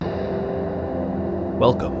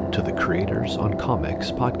Welcome to the Creators on Comics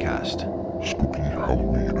podcast. Spooky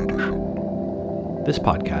Halloween edition. This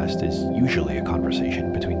podcast is usually a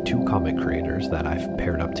conversation between two comic creators that I've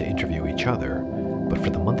paired up to interview each other, but for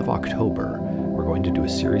the month of October, we're going to do a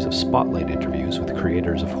series of spotlight interviews with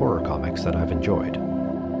creators of horror comics that I've enjoyed.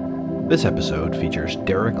 This episode features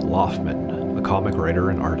Derek Laufman, a comic writer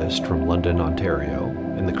and artist from London, Ontario,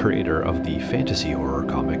 and the creator of the fantasy horror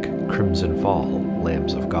comic Crimson Fall,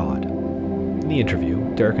 Lambs of God. In the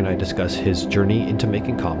interview, Derek and I discuss his journey into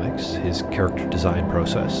making comics, his character design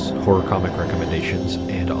process, horror comic recommendations,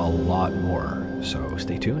 and a lot more. So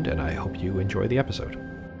stay tuned, and I hope you enjoy the episode.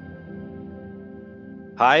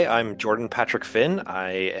 Hi, I'm Jordan Patrick Finn.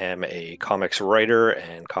 I am a comics writer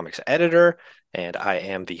and comics editor, and I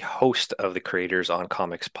am the host of the Creators on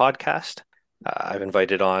Comics podcast. I've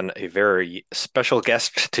invited on a very special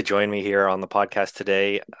guest to join me here on the podcast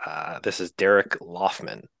today. This is Derek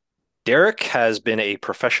Laufman. Derek has been a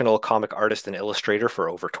professional comic artist and illustrator for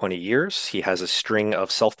over 20 years. He has a string of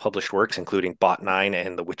self-published works, including Bot 9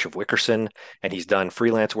 and The Witch of Wickerson, and he's done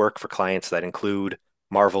freelance work for clients that include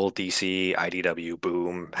Marvel, DC, IDW,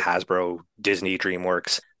 Boom, Hasbro, Disney,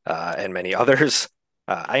 DreamWorks, and many others.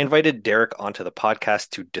 I invited Derek onto the podcast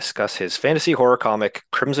to discuss his fantasy horror comic,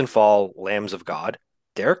 Crimson Fall, Lambs of God.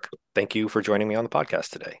 Derek, thank you for joining me on the podcast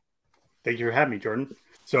today. Thank you for having me, Jordan.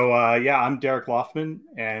 So, I'm Derek Laufman,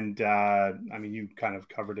 and you kind of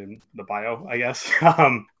covered in the bio, I guess.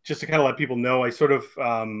 Just to kind of let people know,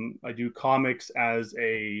 I do comics as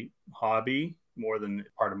a hobby more than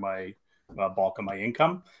part of my bulk of my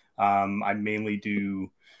income. I mainly do,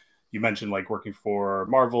 you mentioned like working for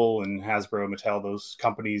Marvel and Hasbro, Mattel, those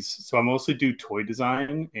companies. So I mostly do toy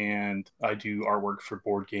design, and I do artwork for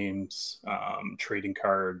board games, trading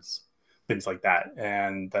cards, things like that.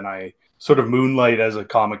 And then I sort of moonlight as a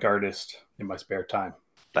comic artist in my spare time.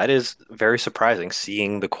 That is very surprising,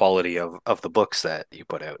 seeing the quality of the books that you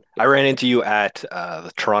put out. I ran into you at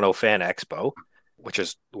the Toronto Fan Expo, which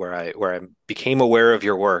is where I became aware of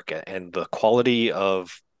your work and the quality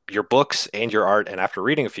of your books and your art. And after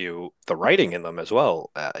reading a few, the writing in them as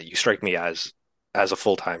well, you strike me as a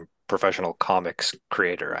full-time professional comics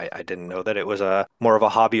creator. I didn't know that it was a more of a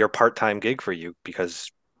hobby or part-time gig for you,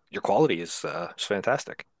 because your quality is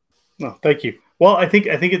fantastic. No, thank you. Well, I think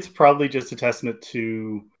it's probably just a testament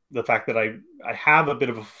to the fact that I have a bit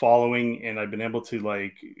of a following, and I've been able to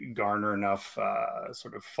like garner enough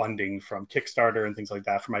sort of funding from Kickstarter and things like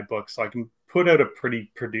that for my book, so I can put out a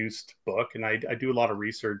pretty produced book. And I do a lot of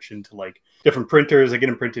research into like different printers. I get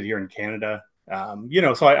them printed here in Canada,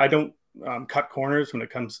 so I don't cut corners when it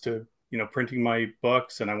comes to printing my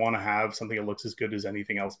books, and I want to have something that looks as good as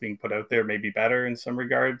anything else being put out there, maybe better in some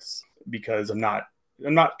regards, because I'm not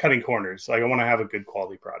cutting corners. Like, I want to have a good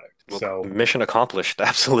quality product. Well, so mission accomplished.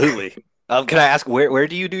 Absolutely. Can I ask where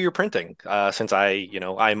do you do your printing? Since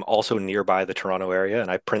I'm also nearby the Toronto area, and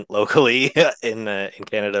I print locally in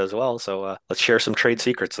Canada as well. So let's share some trade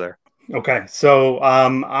secrets there. Okay, so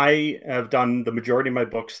I have done the majority of my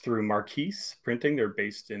books through Marquise Printing. They're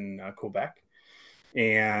based in Quebec.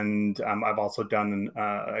 And I've also done,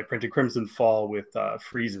 I printed Crimson Fall with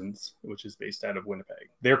Friesens, which is based out of Winnipeg.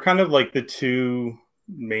 They're kind of like the two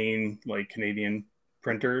main like Canadian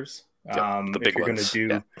printers. The big ones. If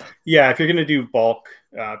you're going to do bulk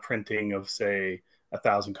printing of say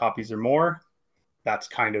 1,000 copies or more, that's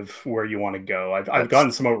kind of where you want to go. I've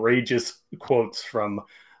gotten some outrageous quotes from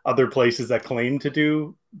other places that claim to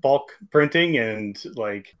do bulk printing, and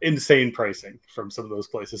like insane pricing from some of those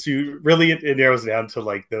places. So it narrows down to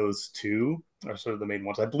like those two are sort of the main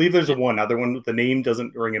ones. I believe there's one other one. The name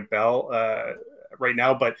doesn't ring a bell right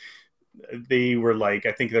now, but they were like,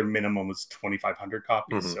 I think their minimum was 2,500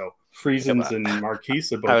 copies. Mm-hmm. So Friesens and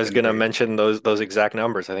Marquise. I was going to mention those exact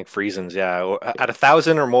numbers. I think Friesens, at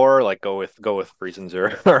 1,000 or more, like go with Friesens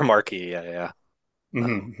or Marquis. Yeah.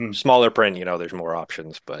 Mm-hmm. Smaller print, there's more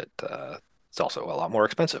options, but it's also a lot more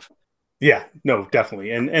expensive. Yeah, no,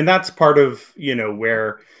 definitely. And that's part of,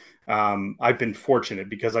 where I've been fortunate,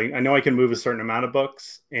 because I know I can move a certain amount of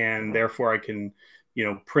books, and therefore I can,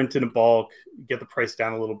 print in a bulk, get the price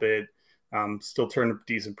down a little bit, still turn a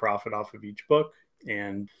decent profit off of each book.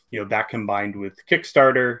 And, that combined with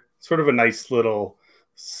Kickstarter, sort of a nice little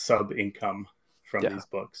sub income from these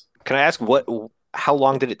books. Can I ask how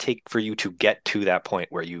long did it take for you to get to that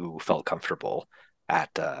point where you felt comfortable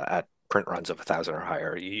at print runs of 1,000 or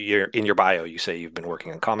higher? In your bio, you say you've been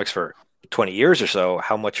working on comics for 20 years or so.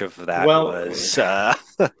 How much of that was...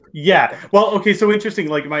 Yeah. Well, okay, so interesting.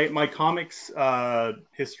 Like my comics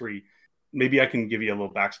history, maybe I can give you a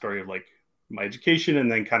little backstory of like my education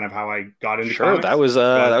and then kind of how I got into comics. That was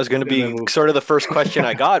going to be sort of the first question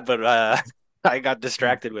I got, but I got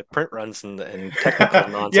distracted with print runs and technical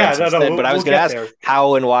Yeah, nonsense no, instead. But I was we'll going to get ask, there.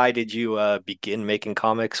 how and why did you begin making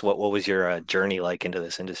comics? What was your journey like into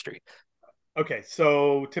this industry? Okay,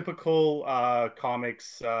 so typical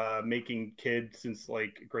comics making kid since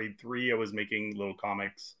like grade three. I was making little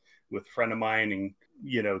comics with a friend of mine,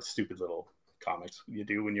 and stupid little comics you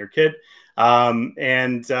do when you're a kid.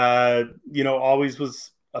 And always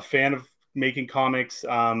was a fan of making comics.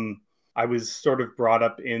 I was sort of brought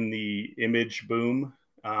up in the image boom.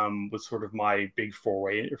 Was sort of my big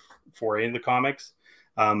foray into comics.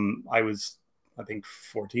 I was I think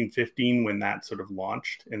 14, 15 when that sort of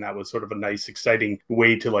launched. And that was sort of a nice, exciting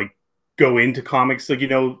way to like go into comics. Like,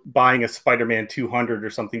 buying a Spider-Man 200 or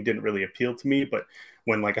something didn't really appeal to me. But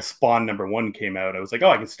when like a Spawn #1 came out, I was like, oh,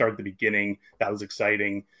 I can start at the beginning. That was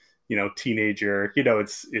exciting. Teenager,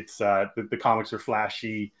 the comics are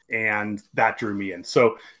flashy and that drew me in.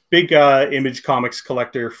 So big image comics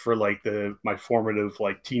collector for like my formative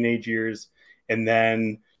like teenage years. And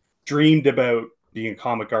then dreamed about being a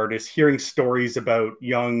comic artist, hearing stories about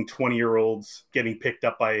young 20-year-olds getting picked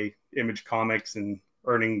up by Image Comics and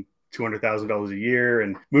earning $200,000 a year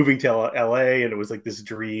and moving to LA. And it was like this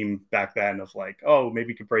dream back then of like, oh, maybe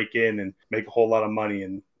you could break in and make a whole lot of money.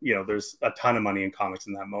 And, there's a ton of money in comics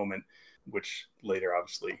in that moment, which later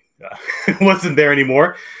obviously wasn't there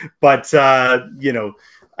anymore. But,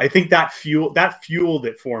 I think that fueled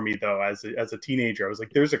it for me though. As a teenager, I was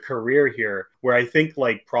like, there's a career here where I think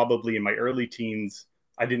like probably in my early teens,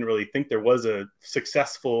 I didn't really think there was a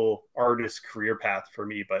successful artist career path for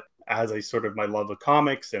me. But as I sort of my love of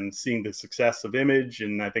comics and seeing the success of Image,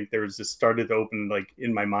 and I think there was this started to open like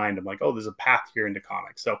in my mind. I'm like, oh, there's a path here into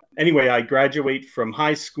comics. So anyway, I graduate from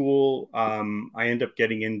high school. I end up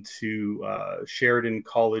getting into Sheridan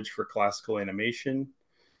College for classical animation.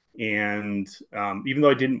 And even though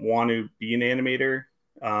I didn't want to be an animator,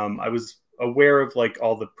 I was aware of like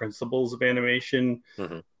all the principles of animation,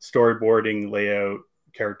 Hmm. storyboarding, layout,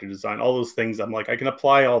 character design, all those things. I'm like, I can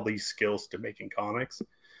apply all these skills to making comics.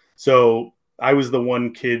 So I was the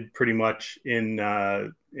one kid pretty much in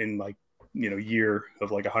like year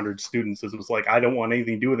of like 100 students. It was like, I don't want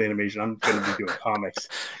anything to do with animation. I'm going to be doing comics.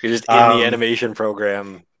 You're just in the um, animation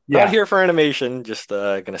program. Not yeah, here for animation, just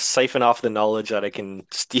gonna siphon off the knowledge that I can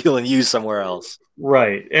steal and use somewhere else.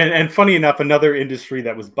 right. And funny enough, another industry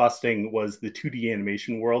that was busting was the 2D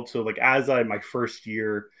animation world. So like as my first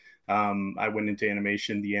year, I went into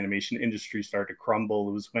animation, the animation industry started to crumble.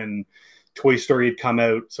 It was when Toy Story had come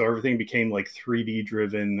out, so everything became like 3D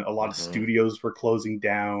driven. A lot of Hmm. studios were closing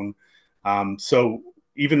down. So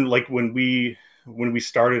even like when we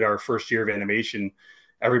started our first year of animation,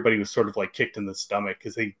 everybody was sort of like kicked in the stomach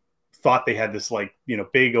because they thought they had this like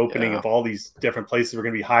big opening Yeah. of all these different places were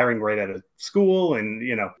going to be hiring right out of school. And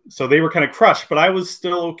so they were kind of crushed, but I was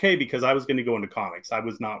still okay because I was going to go into comics. I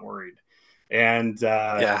was not worried. And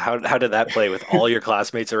Yeah, how did that play with all your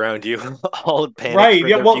classmates around you, all panicked right, for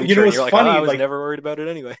yeah, their well, future, and it's you're like, oh, I funny, was like, never worried about it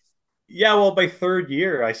anyway. yeah, well, by third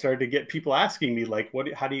year I started to get people asking me like,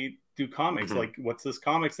 how do you do comics, Hmm. like what's this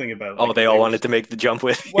comics thing about, Oh, like, they because all they were wanted to make the jump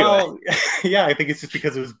with you. well, yeah, I think it's just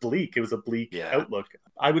because it was bleak. It was a bleak Yeah. outlook.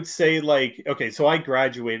 I would say, like, okay, so I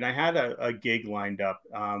graduated and I had a gig lined up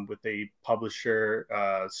with a publisher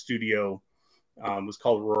studio. Was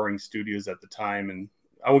called Roaring Studios at the time, and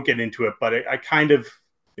I won't get into it, but it kind of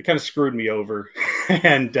screwed me over.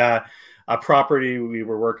 And a property we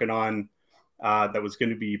were working on that was going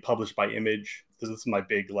to be published by Image. This is my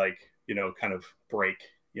big, like, kind of break.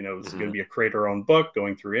 It's going Hmm. to be a creator-owned book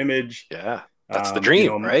going through Image. Yeah. That's the You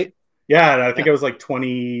dream, know, right? yeah, I think Yeah. I was like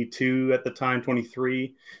 22 at the time,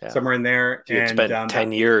 23, Yeah. somewhere in there. So you had And spent that,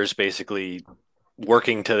 10 years basically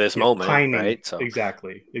working to this yeah, moment, pining. right? So,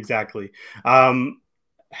 Exactly. Exactly. Um,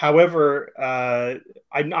 However,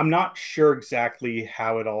 I'm not sure exactly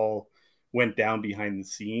how it all went down behind the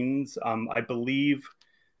scenes. I believe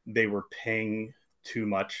they were paying too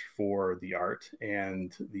much for the art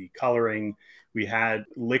and the coloring. We had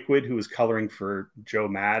Liquid, who was coloring for Joe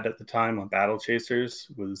Mad at the time on Battle Chasers,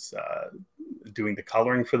 was doing the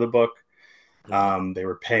coloring for the book. mhm. They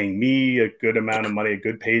were paying me a good amount of money, a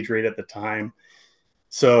good page rate at the time.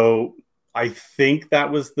 So I think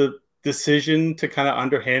that was the decision to kind of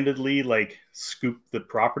underhandedly like scoop the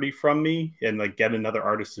property from me and like get another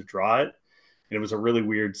artist to draw it. And it was a really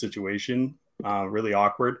weird situation, really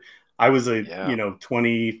awkward. I was a Yeah.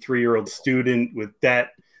 23-year-old student with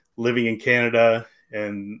debt, living in Canada,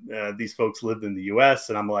 and these folks lived in the U.S.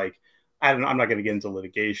 And I'm like, I'm not going to get into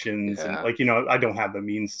litigations, and Yeah. like I don't have the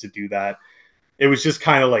means to do that. It was just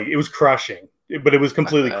kind of like it was crushing, but it was I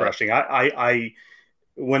completely bet. crushing. I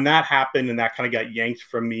when that happened and that kind of got yanked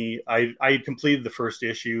from me, I had completed the first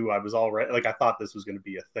issue. I was all right. Like I thought this was going to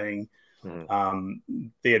be a thing. Mhm.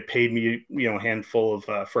 They had paid me, a handful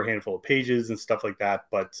of for a handful of pages and stuff like that.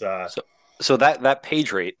 But So, so that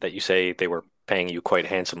page rate that you say they were paying you quite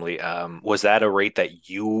handsomely, was that a rate that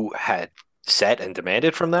you had set and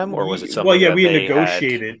demanded from them, or was it well, something yeah, that we had they had?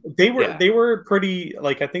 negotiated. They were Yeah. they were pretty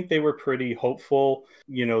like I think they were pretty hopeful,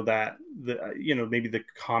 that maybe the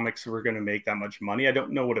comics were going to make that much money. I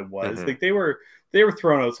don't know what it was. Hmm. Like they were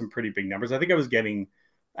throwing out some pretty big numbers. I think I was getting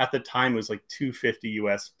at the time it was like 250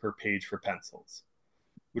 US per page for pencils,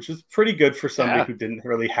 which is pretty good for somebody Yeah. who didn't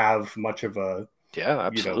really have much of a, Yeah.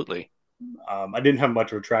 you know, Absolutely. I didn't have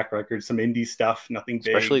much of a track record. Some indie stuff, nothing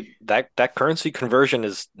big. Especially that currency conversion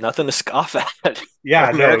is nothing to scoff at for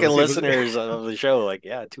Yeah, no, it American was it was listeners of the show. Like,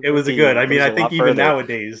 yeah, it was a good. 250 I mean, goes I a think lot even further.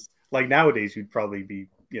 nowadays, like nowadays, you'd probably be,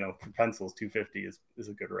 for pencils, 250 is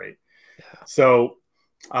a good rate. So,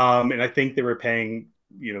 and I think they were paying,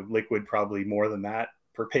 Liquid probably more than that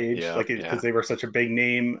per page, Yeah, like because yeah. they were such a big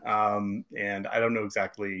name. And I don't know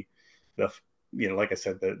exactly the, like I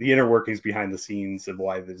said, the inner workings behind the scenes of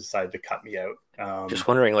why they decided to cut me out. Just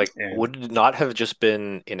wondering, like, And would it not have just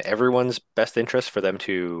been in everyone's best interest for them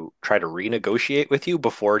to try to renegotiate with you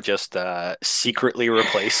before just secretly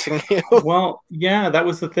replacing you? well, yeah, that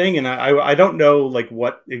was the thing, and I don't know like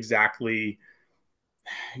what exactly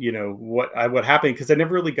what happened because I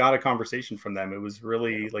never really got a conversation from them. It was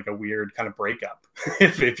Yeah. really like a weird kind of breakup,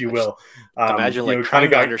 if you I just will. imagine like Kind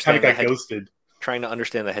of got ghosted. trying to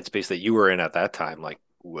understand the headspace that you were in at that time, like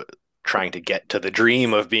trying to get to the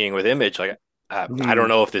dream of being with Image. Like, I don't Hmm.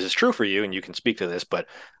 know if this is true for you, and you can speak to this, but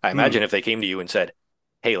I Hmm. imagine if they came to you and said,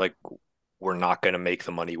 "Hey, like, we're not going to make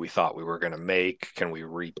the money we thought we were going to make. Can we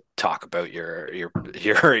re-talk about your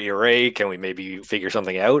rate? Can we maybe figure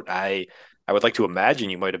something out?" I would like to imagine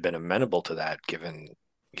you might have been amenable to that, given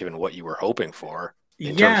what you were hoping for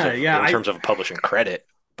Yeah, yeah. in terms of publishing credit.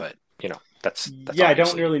 But that's Yeah, I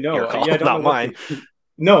don't obviously really your know. call, Yeah, I don't know not what mine. the.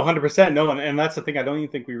 No, 100%. No, and that's the thing. I don't even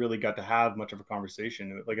think we really got to have much of a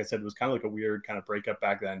conversation. Like I said, it was kind of like a weird kind of breakup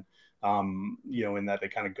back then. In that they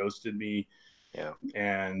kind of ghosted me, Yeah.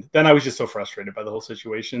 and then I was just so frustrated by the whole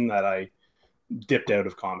situation that I dipped out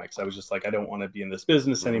of comics. I was just like, I don't want to be in this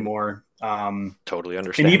business Hmm. anymore. Totally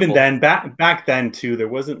And even understandable. then, back then too, there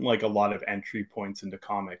wasn't like a lot of entry points into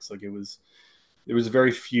comics. Like there was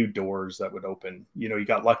very few doors that would open. You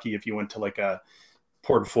got lucky if you went to like a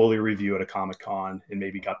portfolio review at a Comic Con and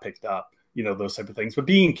maybe got picked up. Those type of things. But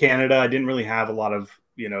being in Canada, I didn't really have a lot of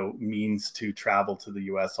means to travel to the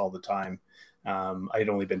U.S. all the time. I had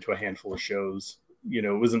only been to a handful of shows.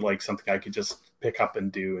 It wasn't like something I could just pick up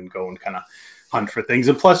and do and go and kind of hunt for things.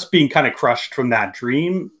 And plus, being kind of crushed from that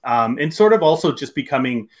dream, and sort of also just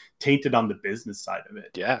becoming tainted on the business side of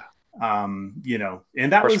it. Yeah.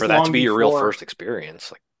 And Of that course, was for that to long be your real before. first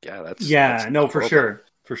experience, like, yeah, that's Yeah, no, for horrible. sure,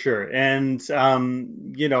 for sure. And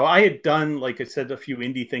I had done, like I said, a few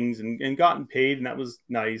indie things and gotten paid, and that was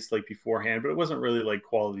nice, like beforehand. But it wasn't really like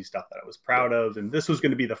quality stuff that I was Yeah. proud of. And this was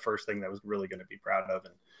going to be the first thing that I was really going to be proud of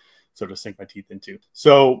and sort of sink my teeth into.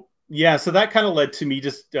 So yeah, so that kind of led to me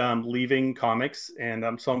just leaving comics, and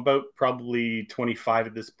so I'm about probably 25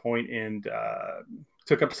 at this point, and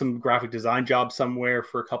took up some graphic design jobs somewhere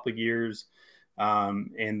for a couple of years.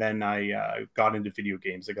 And then I got into video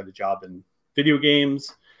games. I got a job in video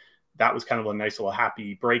games. That was kind of a nice little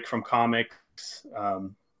happy break from comics.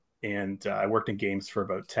 And I worked in games for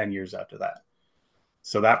about 10 years after that.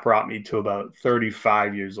 So that brought me to about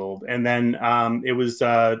 35 years old. And then it was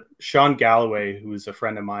Sean Galloway, who was a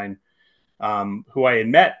friend of mine, who I had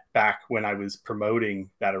met back when I was promoting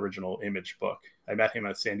that original Image book. I met him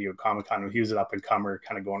at San Diego Comic Con when he was an up and comer,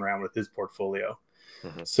 kind of going around with his portfolio.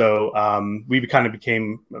 Hmm. So we kind of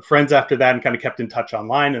became friends after that and kind of kept in touch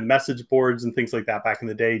online and message boards and things like that back in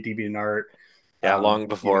the day, DeviantArt. Yeah, long You know,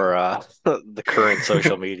 before the current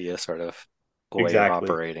social media sort of way of exactly.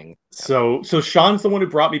 operating. Yeah. So Sean's the one who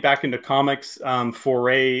brought me back into comics.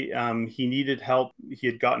 Foray, he needed help. He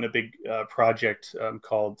had gotten a big project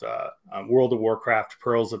called World of Warcraft: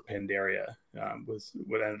 Pearls of Pandaria. Was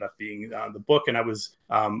what ended up being the book, and I was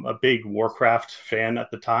a big Warcraft fan at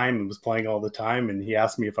the time and was playing all the time. And he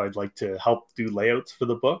asked me if I'd like to help do layouts for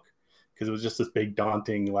the book because it was just this big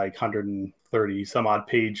daunting like 130 some odd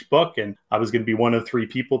page book, and I was going to be one of three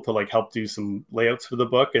people to like help do some layouts for the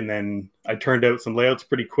book. And then I turned out some layouts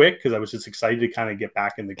pretty quick because I was just excited to kind of get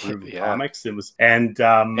back in the groove of Yeah. comics. It was and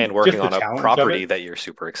And working just the on a challenge of property it. that you're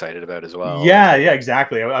super excited about as well. Yeah, yeah,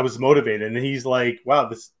 exactly. I was motivated, and he's like, wow,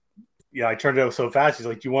 this yeah, I turned it out so fast. He's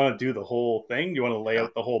like, "Do you want to do the whole thing? Do you want to lay Yeah.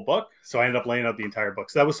 out the whole book?" So I ended up laying out the entire book.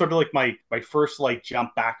 So that was sort of like my first like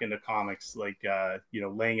jump back into comics, like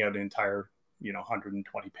laying out an entire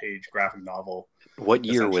 120 page graphic novel, What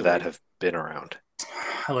year would that essentially. have been around?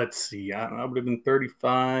 Let's see, I don't know, I would have been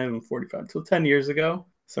 35 and 45, so 10 years ago,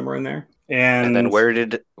 somewhere in there. And then And where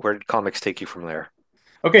did comics take you from there?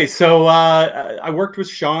 okay, so I worked with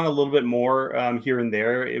Sean a little bit more here and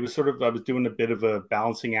there. It was sort of, I was doing a bit of a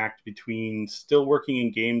balancing act between still working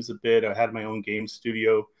in games a bit. I had my own game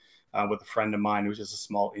studio with a friend of mine. It was just a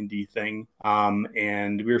small indie thing.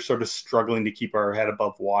 And we were sort of struggling to keep our head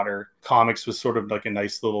above water. Comics was sort of like a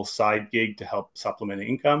nice little side gig to help supplement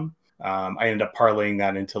income. I ended up parlaying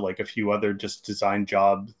that into like a few other just design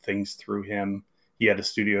job things through him. He had a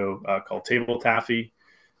studio called Table Taffy,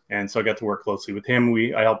 and so I got to work closely with him.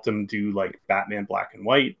 I helped him do like Batman Black and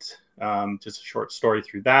White, just a short story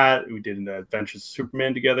through that. We did an Adventures of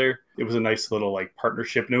Superman together. It was a nice little like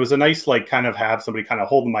partnership, and it was a nice like kind of have somebody kind of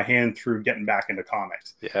holding my hand through getting back into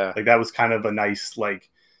comics. Yeah. Like that was kind of a nice like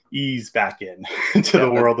ease back in to Yeah,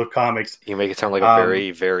 the that world of comics. you make it sound like a Um,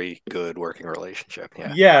 very, very good working relationship.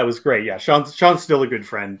 Yeah. yeah, it was great. Yeah, Sean's still a good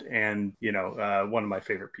friend, and one of my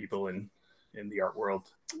favorite people in the art world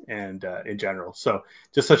and in general. So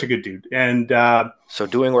just such a good dude. And So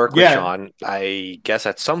doing work with yeah, Sean, I guess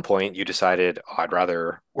at some point you decided, oh, I'd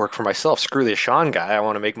rather work for myself. Screw this Sean guy. I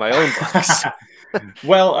want to make my own books.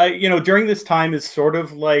 well, during this time is sort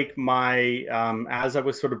of like my as I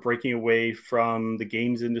was sort of breaking away from the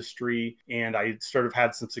games industry, and I sort of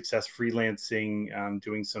had some success freelancing,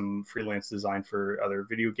 doing some freelance design for other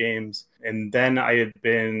video games, and then I had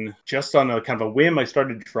been just on a kind of a whim. I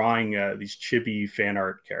started drawing these chibi fan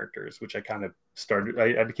art characters, which I kind of started.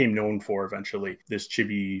 I became known for eventually this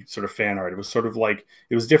chibi sort of fan art. It was sort of like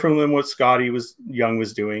it was different than what Scotty was Young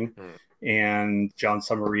was doing Hmm. and John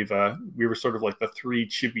Samariva. We were sort of like the three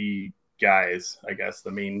chibi guys, I guess,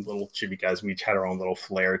 the main little chibi guys. We each had our own little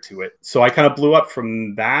flair to it. So I kind of blew up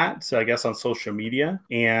from that, so I guess, on social media.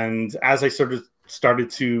 And as I sort of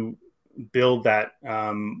started to build that,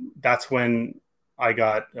 that's when I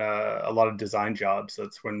got a lot of design jobs.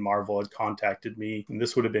 That's when Marvel had contacted me. And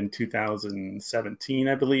this would have been 2017,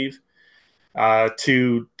 I believe,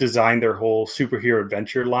 to design their whole superhero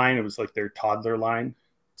adventure line. It was like their toddler line.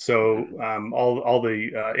 So Mhm. all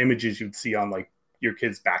the images you'd see on like your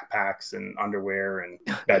kids' backpacks and underwear and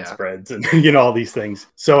Yeah. bedspreads and all these things.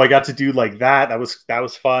 So I got to do like that. That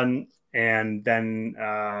was fun. And then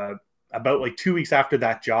about like 2 weeks after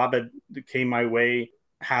that job had came my way,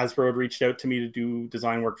 Hasbro had reached out to me to do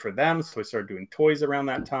design work for them. So I started doing toys around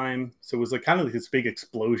that time. So it was like kind of like this big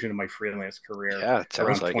explosion in my freelance career Yeah, it sounds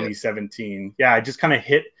around like it. 2017. Yeah, I just kind of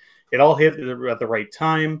it all hit at the right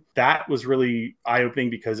time. That was really eye opening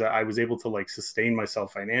because I was able to like sustain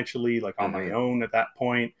myself financially, like on my Hmm. own at that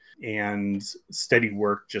point, and steady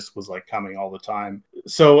work just was like coming all the time.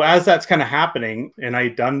 So as that's kind of happening, and I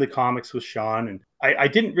had done the comics with Sean, and I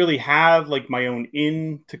didn't really have like my own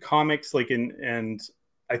into comics, like in and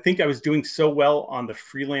I think I was doing so well on the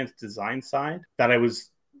freelance design side that I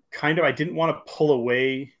didn't want to pull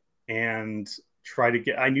away and try to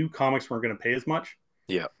get. I knew comics weren't going to pay as much,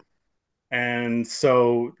 Yeah. and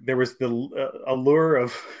so there was the allure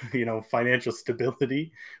of financial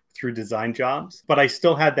stability through design jobs, but I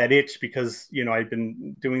still had that itch because I'd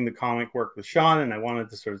been doing the comic work with Sean, and I wanted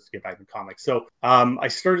to sort of get back in comics. So I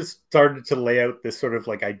started to lay out this sort of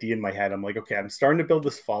like idea in my head. I'm like, okay, I'm starting to build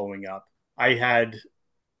this following up. I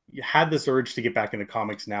had this urge to get back into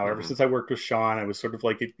comics now. Ever Hmm. since I worked with Sean, I was sort of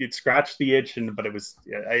like it scratched the itch, but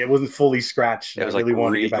it wasn't fully scratched, and It I was like really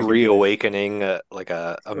wanted to get back into it. reawakening like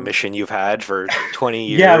a mission you've had for 20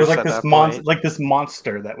 Yeah, it was years like at that point. this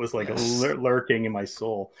monster that was like Yes. lurking in my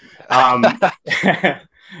soul. Um,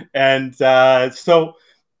 and so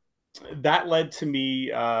that led to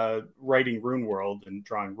me writing Rune World and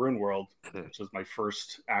drawing Rune World, which was my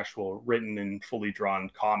first actual written and fully drawn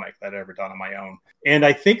comic that I ever done on my own. And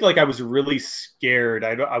I think like I was really scared.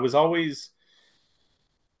 I was always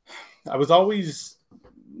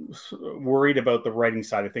worried about the writing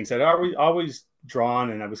side of things. I'd always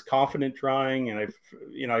drawn, and I was confident drawing, and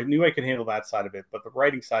I knew I could handle that side of it. But the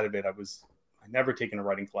writing side of it, I never taken a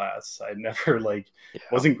writing class. I never like Yeah.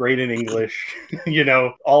 wasn't great in English.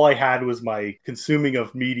 All I had was my consuming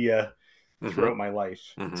of media Hmm. throughout my life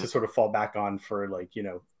Hmm. to sort of fall back on for like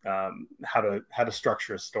how to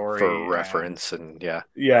structure a For story and reference and yeah.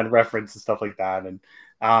 yeah, and reference and stuff like that. And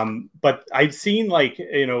but I'd seen like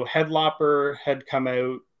Headlopper had come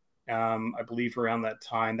out, I believe around that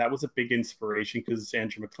time. That was a big inspiration because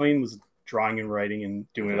Andrew McLean was drawing and writing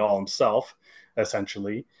and doing it Hmm. all himself,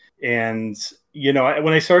 essentially. And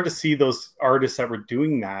when I started to see those artists that were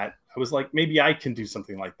doing that, I was like, maybe I can do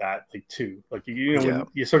something like that, like too. Like Yeah, when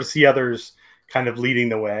you sort of see others kind of leading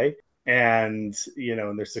the way, and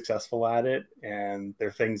and they're successful at it, and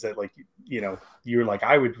they're things that like you're like,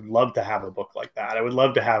 I would love to have a book like that. I would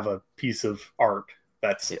love to have a piece of art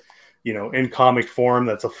that's yeah, in comic form,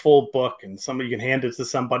 that's a full book, and somebody can hand it to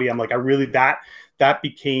somebody. I'm like, I really that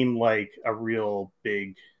became like a real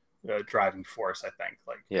big driving force, I think.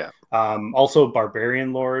 Like yeah, also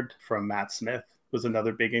Barbarian Lord from Matt Smith was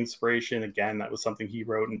another big inspiration. Again, that was something he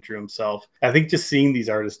wrote and drew himself. I think just seeing these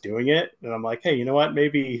artists doing it, and I'm like, hey, you know what?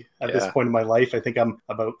 Maybe at this yeah, point in my life, I think I'm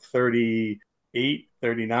about 38,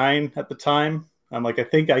 39 at the time. I'm like, I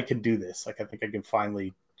think I can do this. Like, I think I can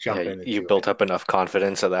finally yeah. jump in and You do built it. up enough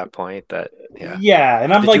confidence at that point that, yeah. Yeah.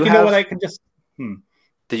 And I'm Did you like, you know what? have I can just, hmm.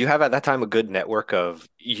 Did you have at that time a good network of,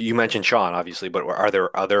 you mentioned Sean, obviously, but are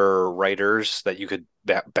there other writers that you could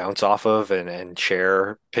bounce off of and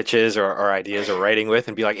share pitches or ideas or writing with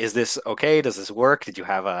and be like, is this okay? Does this work? Did you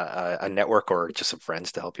have a network or just some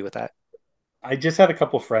friends to help you with that? I just had a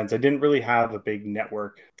couple friends. I didn't really have a big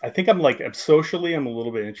network. I think I'm socially, I'm a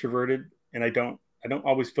little bit introverted, and I don't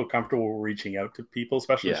always feel comfortable reaching out to people,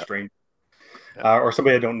 especially Yeah, strangers yeah, or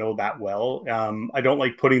somebody I don't know that well. I don't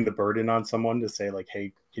like putting the burden on someone to say like,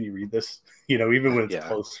 "Hey, can you read this?" Even when it's a yeah.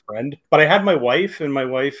 close friend. But I had my wife, and my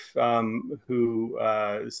wife, who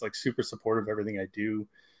is like super supportive of everything I do.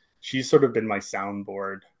 She's sort of been my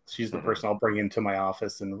soundboard. She's the Hmm. person I'll bring into my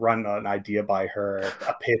office and run an idea by her,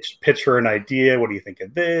 a pitch her an idea. What do you think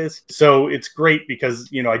of this? So it's great because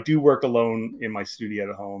I do work alone in my studio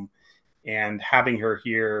at home, and having her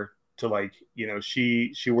here to like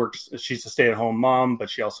she works, she's a stay-at-home mom, but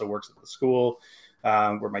she also works at the school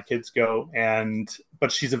where my kids go, and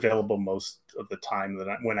but she's available most of the time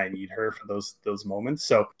when I need her for those moments.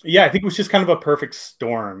 So yeah, I think it was just kind of a perfect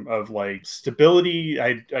storm of like stability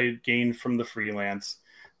I gained from the freelance.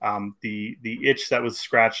 The itch that was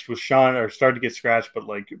scratched with Sean, or started to get scratched, but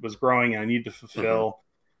like it was growing and I need to Hmm. fulfill.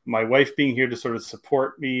 My wife being here to sort of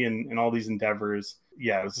support me in all these endeavors.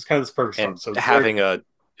 Yeah, it was just kind of this perfect storm. And So Derek, having a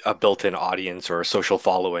built-in audience or a social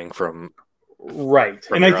following right.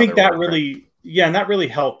 from And I your think other that work, right? really, yeah, and that really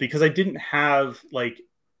helped because I didn't have like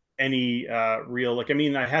any real, like, I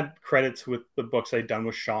mean, I had credits with the books I'd done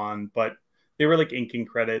with Sean, but they were like inking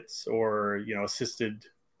credits or, assisted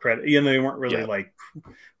credit. They weren't really Yeah. like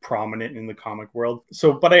prominent in the comic world.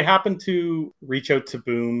 So, but I happened to reach out to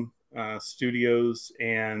Boom Studios,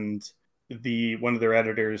 and one of their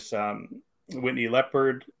editors, Whitney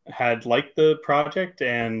Leopard, had liked the project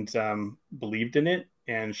and believed in it,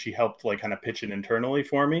 and she helped like kind of pitch it internally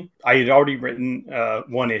for me. I had already written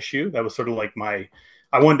one issue that was sort of like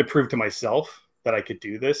I wanted to prove to myself that I could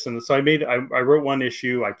do this, and so I wrote one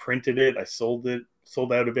issue, I printed it, I sold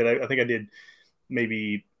out of it. I think I did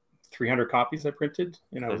maybe 300 copies I printed,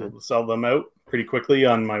 and I was Hmm. able to sell them out pretty quickly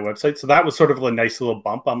on my website. So that was sort of a nice little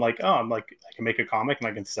bump. I'm like, oh, I'm like, I can make a comic and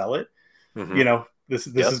I can sell it. Hmm. This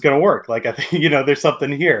is Yep. going to work. Like, I think, there's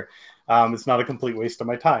something here. It's not a complete waste of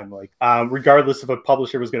my time. Like, regardless if a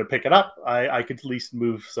publisher was going to pick it up, I could at least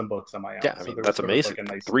move some books on my Yeah, own. I So mean, there was that's sort of amazing. like a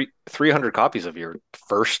nice, 300 copies of your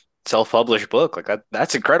first self-published book. Like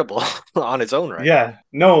that's incredible on its own right. yeah,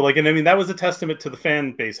 no, like, and I mean, that was a testament to the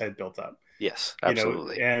fan base I had built up. Yes,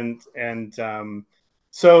 absolutely. And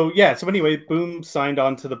so anyway, Boom signed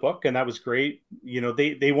on to the book, and that was great.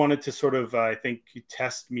 They wanted to sort of I think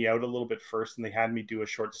test me out a little bit first, and they had me do a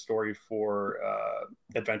short story for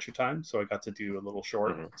Adventure Time. So I got to do a little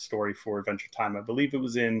short Hmm. story for Adventure Time. I believe it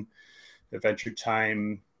was in Adventure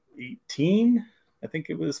Time 18. I think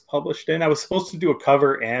it was published in. I was supposed to do a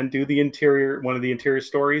cover and do one of the interior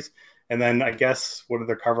stories. And then I guess one of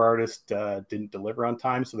their cover artists didn't deliver on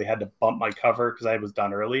time. So they had to bump my cover because I was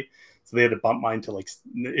done early. So they had to bump mine to like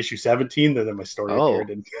issue 17. And then my story appeared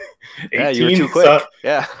Oh, in yeah, you were too 18. So quick.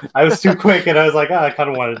 Yeah. I was too quick, and I was like, I kind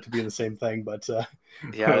of wanted it to be the same thing. But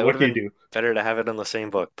Yeah, it would what have can you been do? better to have it in the same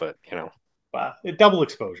book, but Double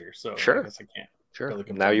exposure. So I sure, guess I can't sure. really Now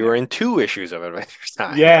complain you were there. in two issues of Adventure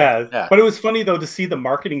Time. Yeah, Yeah. but it was funny though to see the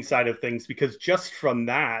marketing side of things, because just from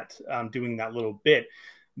that, doing that little bit,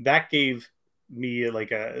 that gave me like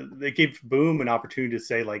they gave Boom an opportunity to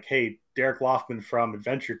say like, "Hey, Derek Laufman from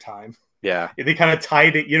Adventure Time." Yeah. They kind of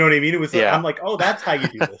tied it, you know what I mean? It was Yeah. I'm like, "Oh, that's how you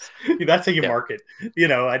do this. That's how you Yeah. market."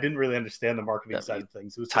 I didn't really understand the marketing Yeah. side You of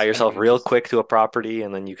things. It was tie just kind of yourself an real interesting. quick to a property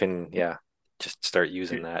and then you can, yeah, just start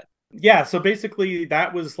using that. Yeah, so basically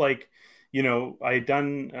that was like, I had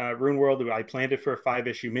done Rune World. I planned it for a 5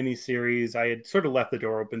 issue miniseries. I had sort of left the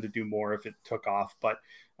door open to do more if it took off. But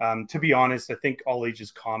to be honest, I think all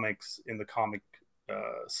ages comics in the comic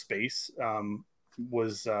space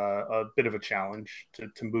was a bit of a challenge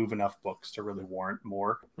to move enough books to really warrant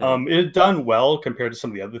more. Hmm. It had done well compared to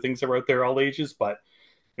some of the other things that were out there all ages, but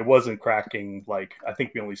it wasn't cracking. Like, I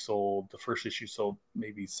think we only sold, the first issue sold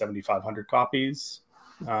maybe 7,500 copies,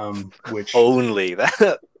 which, Only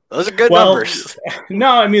that. Those are good well, numbers. no,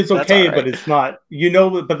 I mean, it's That's all okay, but right. it's not,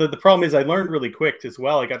 but the problem is I learned really quick as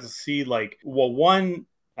well. I got to see, like, well, one,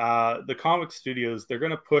 the comic studios, they're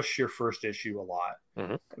going to push your first issue a lot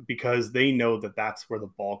Hmm. because they know that that's where the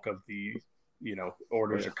bulk of the Oh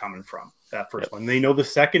orders yeah. are coming from, that Yep. first one. They know the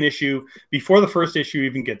second issue, before the first issue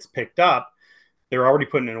even gets picked up, they're already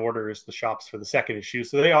putting in orders, the shops, for the second issue,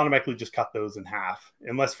 so they automatically just cut those in half,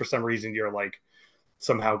 unless for some reason you're like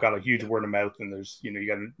somehow got a huge Yeah. word of mouth and there's you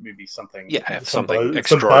got maybe something, Yeah. If some something buzz,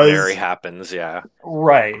 extraordinary happens, yeah.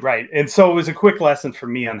 Right. And so it was a quick lesson for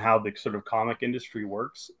me on how the sort of comic industry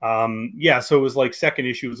works. Yeah, so it was like second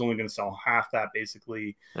issue was only going to sell half that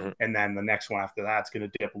basically, Hmm. and then the next one after that's going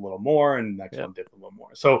to dip a little more, and the next Yep. one dip a little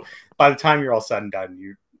more. So by the time you're all said and done,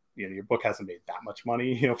 your book hasn't made that much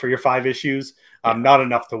money, for your 5 issues, Yeah. not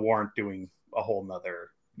enough to warrant doing a whole nother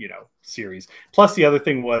series. Plus the other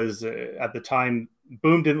thing was, at the time,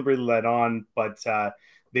 Boom didn't really let on, but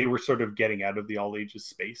they were sort of getting out of the all ages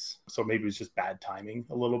space. So maybe it was just bad timing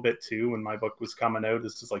a little bit too when my book was coming out.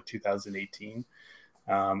 This is like 2018.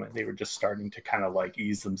 They were just starting to kind of like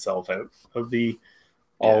ease themselves out of the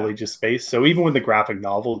all Yeah. ages space. So even when the graphic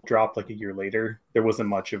novel dropped like a year later, there wasn't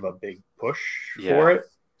much of a big push for Yeah. it,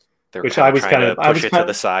 They're which kind of trying to I push was it to kind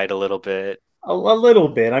the of side a little bit. a little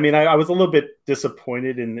bit. I mean, I was a little bit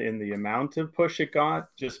disappointed in the amount of push it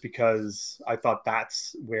got, just because I thought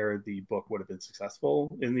that's where the book would have been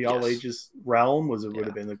successful in the all Yes. ages realm, was it would Yeah.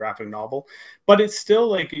 have been the graphic novel. But it's still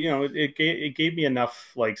like, it gave me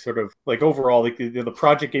enough, like, sort of like overall, like the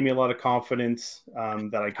project gave me a lot of confidence,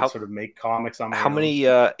 that I could How sort of make comics on my how own. many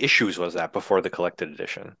issues was that before the collected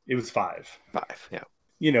edition? It was five. Five. Yeah.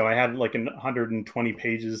 I had like 120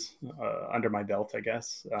 pages under my belt, I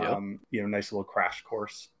guess. Yep. Nice little crash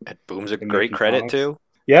course And Boom's a in great making credit comics. too.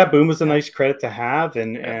 Yeah, Boom was a Yeah. nice credit to have,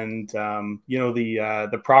 and Yeah.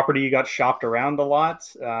 the property got shopped around a lot,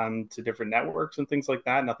 to different networks and things like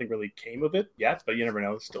that. Nothing really came of it yet, but you never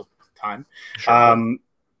know. It's still time. Sure. Yep. Um,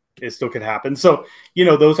 it still could happen. So,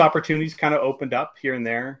 those opportunities kind of opened up here and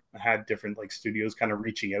there. I had different like studios kind of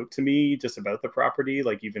reaching out to me just about the property,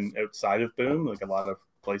 like even outside of Boom, like a lot of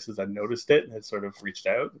places I'd noticed it and had sort of reached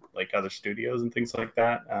out, like other studios and things like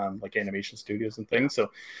that, like animation studios and Yeah. things.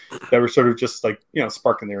 So that were sort of just like,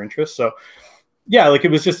 sparking their interest. So yeah, like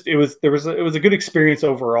it was a good experience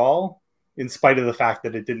overall, in spite of the fact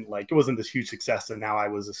that it wasn't this huge success, and now I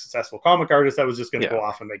was a successful comic artist that was just going to Yeah. go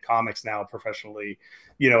off and make comics now professionally,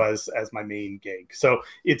 as my main gig. So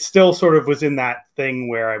it still sort of was in that thing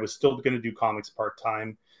where I was still going to do comics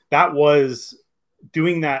part-time. That was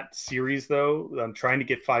doing that series, though. I'm trying to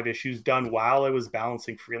get 5 issues done while I was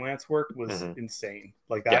balancing freelance work was Hmm. insane.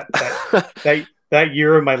 Like Yeah. that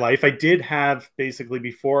year of my life, I did have, basically,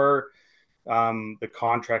 before the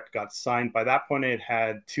contract got signed. By that point, I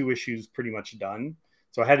had 2 issues pretty much done.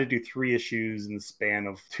 So I had to do 3 issues in the span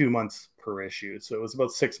of 2 months per issue. So it was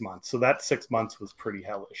about 6 months. So that 6 months was pretty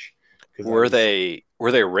hellish because Were they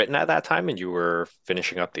written at that time and you were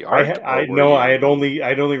finishing up the art, or I were know you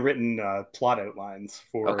I'd only written plot outlines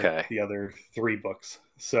for okay? the other 3 books.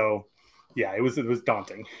 So yeah, it was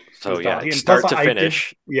daunting. It So was yeah, daunting, and plus start to I did,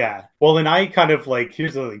 finish. yeah. Well, and I kind of like,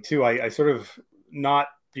 here's the thing too. I sort of, not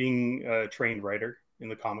being a trained writer in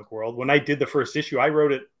the comic world, when I did the first issue, I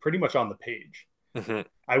wrote it pretty much on the page. Hmm.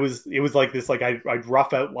 It was like this, like I'd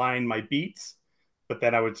rough outline my beats, but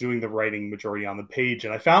then I was doing the writing majority on the page,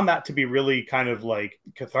 and I found that to be really kind of like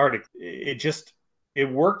cathartic. It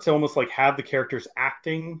worked to almost like have the characters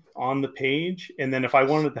acting on the page, and then if I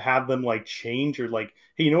wanted to have them like change, or like,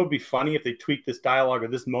 hey, it'd be funny if they tweak this dialogue or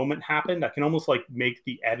this moment happened, I can almost like make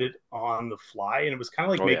the edit on the fly, and it was kind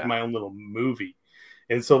of like Oh making yeah. my own little movie.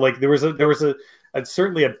 And so like there was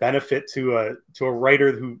certainly a benefit to a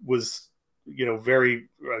writer who was, very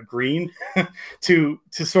green, to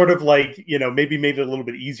sort of like, maybe made it a little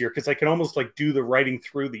bit easier, because I can almost like do the writing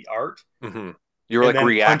through the art, Hmm. You're and like then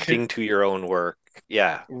punch it, reacting to your own work.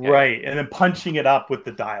 Yeah. Yeah. right, and then punching it up with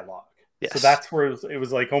the dialogue. So Yes. that's where it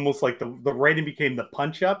was like almost like the writing became the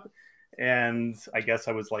punch up, and I guess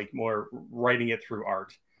I was like more writing it through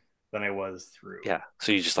art than I was through. Yeah.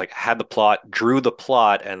 So you just like had the plot, drew the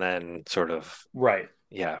plot, and then sort of Right.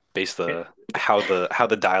 yeah, base the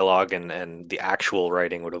dialogue and the actual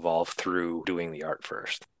writing would evolve through doing the art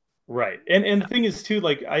first. Right. And the thing is too,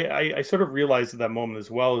 like I sort of realized at that moment as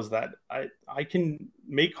well, is that I can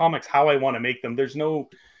make comics how I want to make them. There's no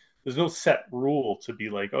there's no set rule to be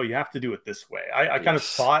like, oh, you have to do it this way. I kind of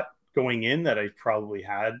Yes. thought going in that I probably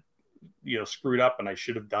had, screwed up and I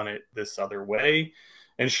should have done it this other way.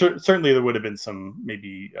 And certainly there would have been some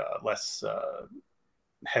maybe less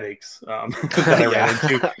headaches that I ran Yeah,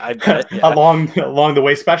 into I bet. Yeah. along the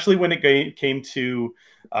way, especially when it came to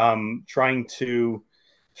trying to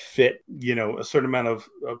fit a certain amount of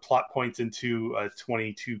plot points into a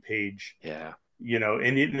 22 page, Yeah.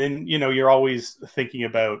 and then you're always thinking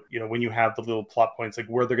about when you have the little plot points, like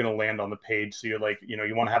where they're going to land on the page. So you're like, you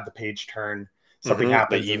want to have the page turn, something The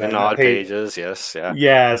happens, and even then that odd page. pages. Yes. Yeah.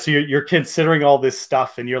 Yeah, so you're considering all this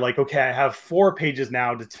stuff, and you're like, okay, I have 4 pages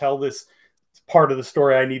now to tell this part of the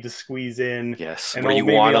story I need to squeeze in, Yes. and Where oh, you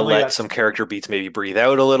maybe want I to only let got. some character beats maybe breathe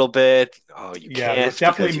out a little bit. Oh, you Yeah, there was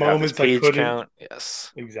can't definitely because you have this moments I page couldn't. count.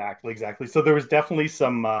 Yes. Exactly. So there was definitely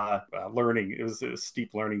some learning. It was a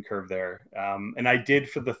steep learning curve there, and I did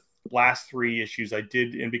for the last 3 issues. I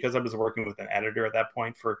did, and because I was working with an editor at that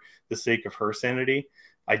point, for the sake of her sanity,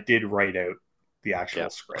 I did write out the Yeah. actual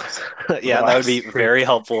scripts for the Yeah, that would last be three. very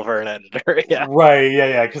helpful for an editor. Yeah. Right.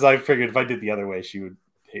 Yeah. Because I figured if I did the other way, she would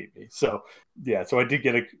hate me. So yeah. So I did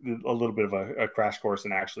get a little bit of a crash course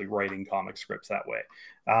in actually writing comic scripts that way.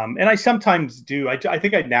 And I sometimes do. I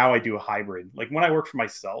think now I do a hybrid. Like when I work for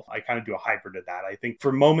myself, I kind of do a hybrid of that. I think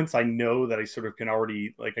for moments I know that I sort of can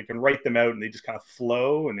already, like, I can write them out and they just kind of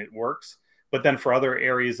flow and it works. But then for other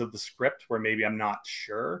areas of the script where maybe I'm not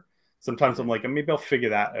sure, sometimes I'm Hmm. like, maybe I'll figure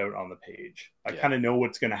that out on the page. I Yeah. kind of know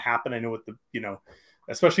what's going to happen. I know what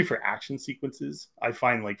especially for action sequences. I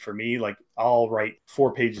find, like, for me, like, I'll write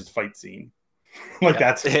 4 pages fight scene. Like Yeah.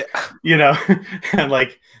 that's, Yeah. you know, and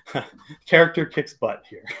like character kicks butt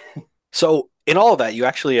here. So in all of that, you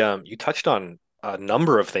actually you touched on a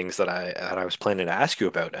number of things that I was planning to ask you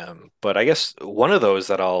about. But I guess one of those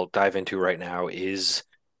that I'll dive into right now is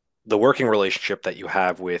the working relationship that you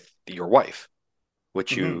have with your wife,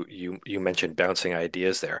 which Mm-hmm. you mentioned bouncing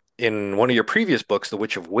ideas there. In one of your previous books, The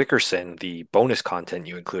Witch of Wickerson, the bonus content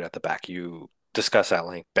you include at the back, you discuss at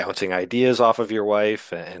length bouncing ideas off of your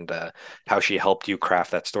wife and how she helped you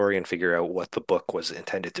craft that story and figure out what the book was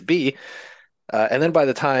intended to be. And then by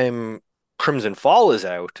the time Crimson Fall is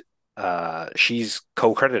out, she's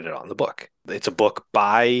co-credited on the book. It's a book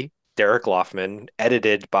by Derek Laufman,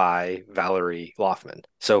 edited by Valerie Laufman.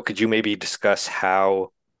 So could you maybe discuss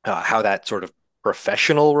how that sort of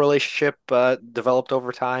professional relationship developed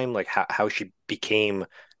over time, like how she became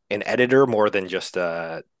an editor more than just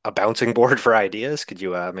a bouncing board for ideas? Could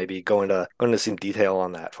you maybe go into some detail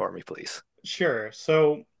on that for me, please? Sure.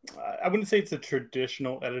 So I wouldn't say it's a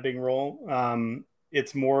traditional editing role.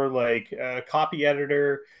 It's more like a copy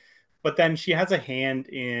editor, but then she has a hand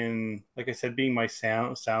in, like I said, being my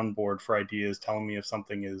soundboard for ideas, telling me if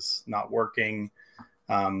something is not working,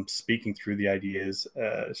 speaking through the ideas.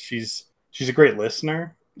 She's a great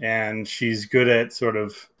listener, and she's good at sort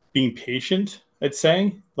of being patient. I'd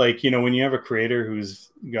say, like, when you have a creator who's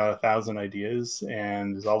got 1,000 ideas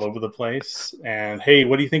and is all over the place, and hey,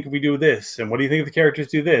 what do you think if we do this? And what do you think if the characters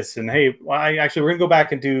do this? And hey, well, we're gonna go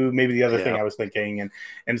back and do maybe the other thing Yeah, I was thinking,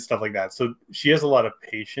 and stuff like that. So she has a lot of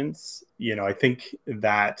patience. I think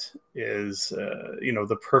that is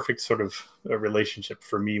the perfect sort of a relationship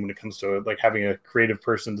for me when it comes to, like, having a creative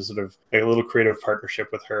person to sort of, like, a little creative partnership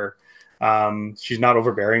with her. She's not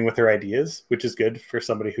overbearing with her ideas, which is good for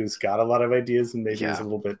somebody who's got a lot of ideas and maybe is a yeah,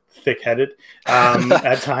 little bit thick-headed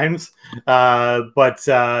at times.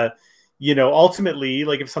 Ultimately,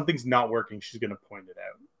 like, if something's not working, she's going to point it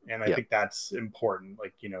out, and I yeah, think that's important.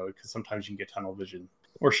 Like, because sometimes you can get tunnel vision,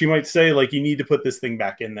 or she might say, like, you need to put this thing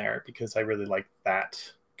back in there because I really like that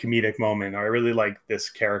comedic moment, or I really like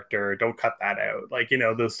this character. Don't cut that out, like,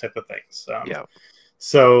 those type of things. yeah.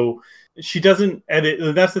 So she doesn't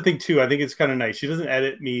edit. That's the thing too. I think it's kind of nice. She doesn't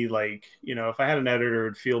edit me like, if I had an editor,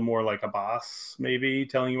 it'd feel more like a boss, maybe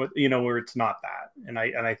telling you what, where it's not that. And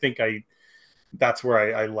I think that's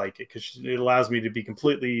where I like it, because it allows me to be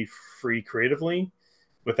completely free creatively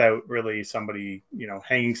without really somebody,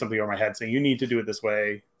 hanging something over my head saying, you need to do it this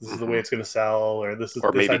way. This is the way Hmm. it's going to sell, or Or this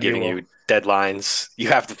maybe idea giving will, you deadlines. You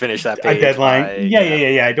have to finish that a page deadline. by, yeah,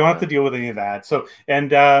 Yeah. I don't have yeah. to deal with any of that. So,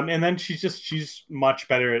 and then she's much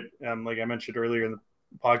better at, like I mentioned earlier in the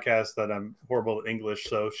podcast, that I'm horrible at English,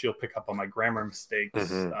 so she'll pick up on my grammar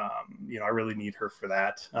mistakes. Hmm. I really need her for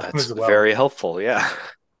that That's as well. very helpful. Yeah.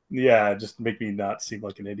 Yeah, just make me not seem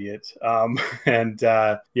like an idiot. And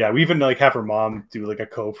yeah, we even, like, have her mom do, like, a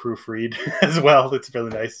co-proofread as well. It's really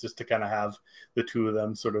nice just to kind of have the two of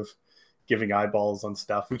them sort of giving eyeballs on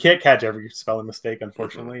stuff. We can't catch every spelling mistake, Hmm.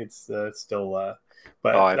 unfortunately. It's still, Oh,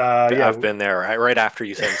 but I've yeah. been there. Right after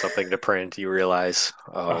you send something to print, you realize,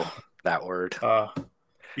 oh, Uh, that word. uh,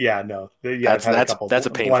 Yeah, no, yeah, I've had a couple That's a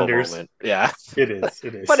painful blunders. moment. Yeah. It is,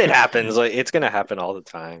 it But is. it happens. Like it's gonna happen all the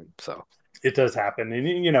time. So It does happen, and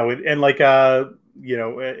and like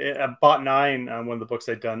bot 9, one of the books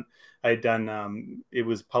I had done, it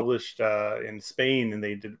was published in Spain, and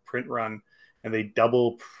they did a print run, and they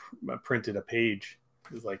printed a page.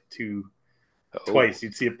 It was like oh twice.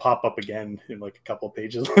 You'd see it pop up again in like a couple of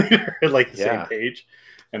pages later, like the same yeah. page.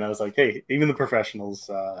 And I was like, hey, even the professionals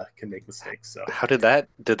can make mistakes. So How did that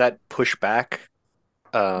push back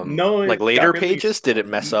no, like it got later released. pages? Did it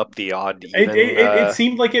mess up the odd It, even it, it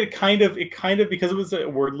seemed like it kind of because it was a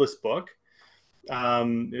wordless book.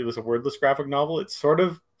 It was a wordless graphic novel. It sort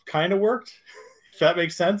of kind of worked, if that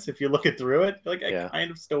makes sense. If you look it through it, like it yeah.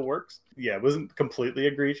 kind of still works. Yeah, it wasn't completely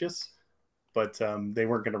egregious, but they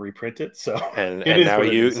weren't going to reprint it, so it And is what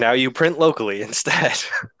it is. now you print locally instead.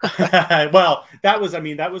 Well, that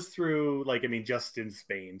was through just in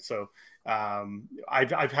Spain. So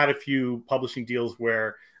I've had a few publishing deals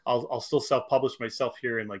where I'll still self publish myself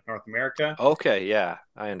here in like North America, Okay, yeah,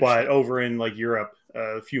 I but understand. over in like Europe,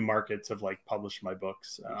 a few markets have like published my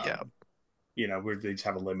books. Yeah, Where they just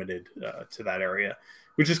have a limited to that area,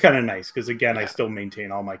 which is kind of nice because again, I yeah. still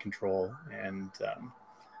maintain all my control and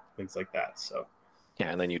things like that. So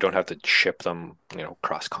Yeah, and then you don't have to ship them,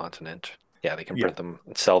 cross continent. Yeah, they can yeah, print them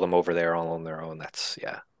and sell them over there all on their own. That's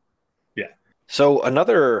yeah. yeah. So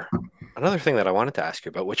another thing that I wanted to ask you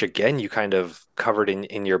about, which again you kind of covered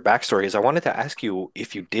in your backstory, is I wanted to ask you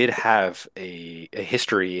if you did have a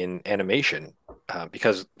history in animation,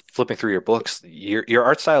 because flipping through your books, your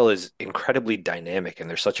art style is incredibly dynamic, and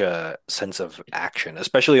there's such a sense of action,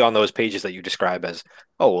 especially on those pages that you describe as,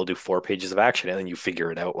 oh, we'll do 4 pages of action, and then you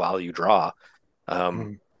figure it out while you draw. Um,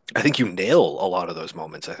 Mhm. I think you nail a lot of those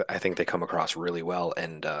moments. I think they come across really well,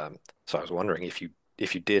 and so I was wondering if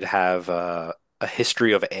you did have a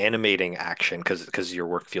history of animating action because your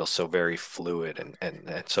work feels so very fluid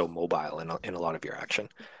and so mobile in a lot of your action.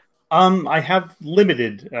 I have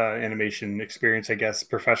limited animation experience, I guess.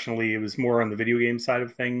 Professionally, it was more on the video game side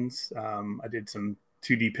of things. I did some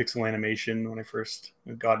 2D pixel animation when I first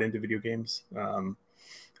got into video games.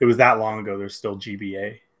 It was that long ago. There's still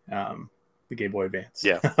GBA, the Game Boy Advance.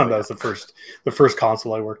 Yeah. That Oh yeah. was the first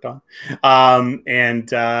console I worked on. And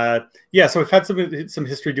yeah, so I've had some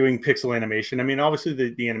history doing pixel animation. I mean, obviously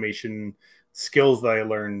the animation skills that I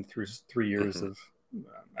learned through 3 years Hmm. of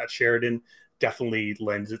at Sheridan definitely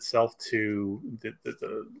lends itself to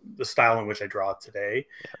the style in which I draw today.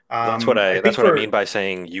 I That's think what I mean for by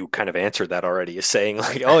saying you kind of answered that already, is saying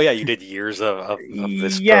like, oh yeah, you did years of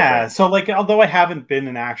this yeah, program. so like although I haven't been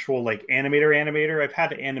an actual like animator, I've had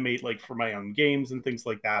to animate like for my own games and things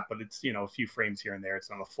like that, but it's a few frames here and there. It's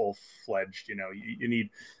not a full-fledged, you need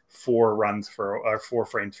 4 runs for or 4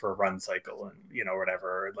 frames for a run cycle, and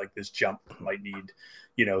whatever, like this jump Mhm. might need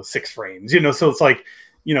 6 frames, so it's like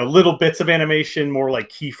little bits of animation, more like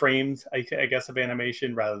keyframes, I guess, of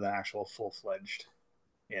animation rather than actual full-fledged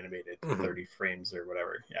animated Mhm. 30 frames or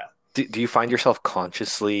whatever. Yeah. Do you find yourself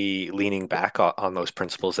consciously leaning back on those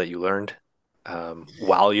principles that you learned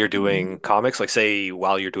while you're doing comics? Like, say,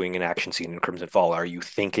 while you're doing an action scene in Crimson Fall, are you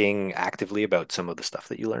thinking actively about some of the stuff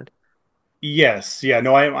that you learned? Yes, yeah,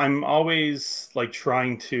 no, I'm always like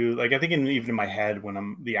trying to like I think even in my head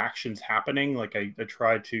when the action's happening, like I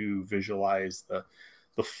try to visualize the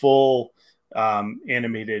full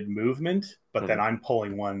animated movement, but then Hmm. I'm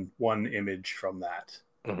pulling one image from that,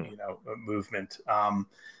 Hmm. movement.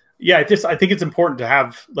 Yeah, I think it's important to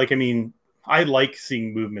have like I like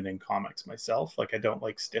seeing movement in comics myself. Like I don't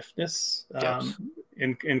like stiffness Yes.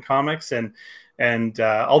 in comics, and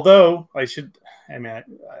although I mean,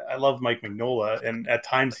 I love Mike Mignola, and at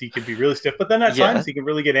times he can be really stiff, but then at Yeah. times he can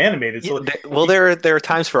really get animated. Yeah. So, Well, he, there are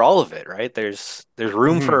times for all of it, right? There's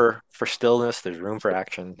room Mhm. for stillness. There's room for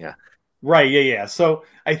action. Yeah. Right, yeah, yeah. So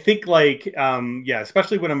I think like yeah,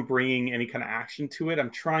 especially when I'm bringing any kind of action to it,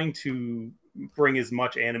 I'm trying to bring as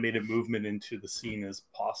much animated movement into the scene as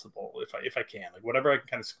possible if I can. Like whatever I can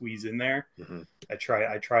kind of squeeze in there. Hmm. I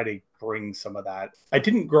try to bring some of that. I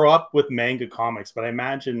didn't grow up with manga comics, but I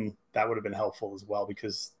imagine that would have been helpful as well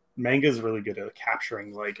because manga is really good at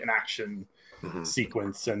capturing like an action Hmm.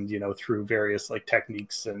 sequence and through various like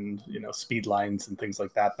techniques and speed lines and things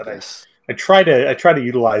like that Yes. I try to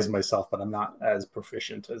utilize myself, but I'm not as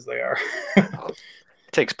proficient as they are. Well,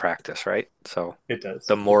 it takes practice, right? So It does. It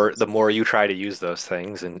the does. more you try to use those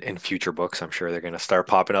things in future books, I'm sure they're going to start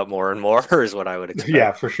popping up more and more, is what I would Yeah,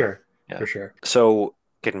 expect. for sure. Yeah. For sure. So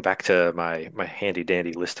getting back to my handy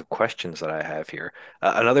dandy list of questions that I have here,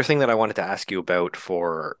 another thing that I wanted to ask you about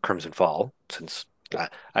for Crimson Fall, since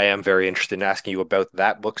I am very interested in asking you about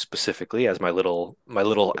that book specifically as my little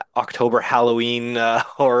October Halloween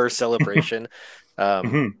horror celebration. Um,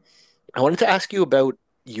 Hmm. I wanted to ask you about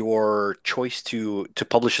your choice to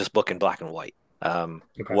publish this book in black and white. Okay.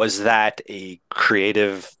 Was that a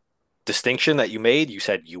creative distinction that you made? You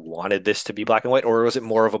said you wanted this to be black and white, or was it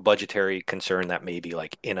more of a budgetary concern that maybe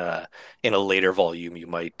like in a later volume you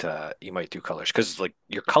might do colors? Because like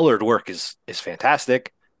your colored work is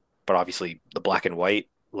fantastic, but obviously the black and white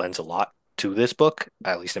lends a lot to this book,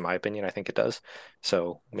 at least in my opinion, I think it does.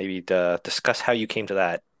 So maybe discuss how you came to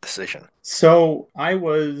that decision. So I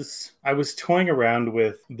was toying around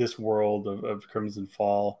with this world of Crimson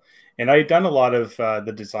Fall, and I had done a lot of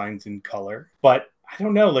the designs in color, but I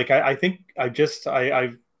don't know. Like I think I've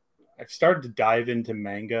started to dive into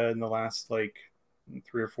manga in the last like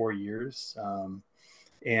 3 or 4 years,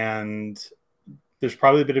 and there's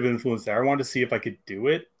probably a bit of influence there. I wanted to see if I could do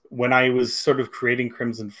it. When I was sort of creating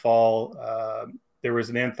Crimson Fall, there was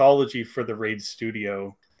an anthology for the Raid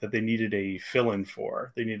Studio that they needed a fill in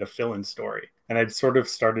for. They needed a fill in story. And I'd sort of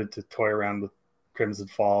started to toy around with Crimson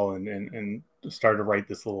Fall and started to write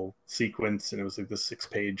this little sequence. And it was like this 6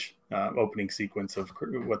 page opening sequence of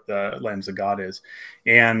what the Lambs of God is.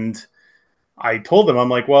 And I told them, I'm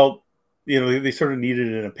like, well, they sort of needed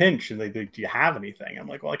it in a pinch, and do you have anything? I'm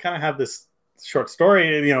like, well, I kind of have this short story.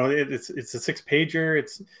 It's a 6 pager.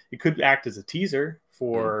 It could act as a teaser Mhm.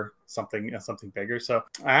 for something bigger. So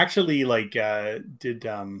I actually did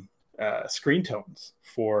screen tones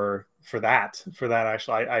for that.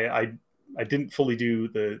 Actually, I didn't fully do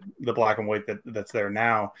the black and white that's there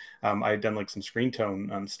now. I had done like some screen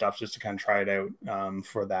tone stuff just to kind of try it out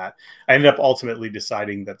for that. I ended up ultimately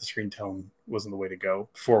deciding that the screen tone wasn't the way to go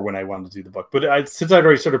for when I wanted to do the book. But since I'd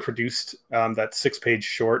already sort of produced that 6 page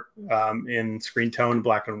short in screen tone,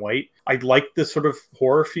 black and white, I liked the sort of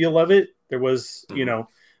horror feel of it. There was, Mhm.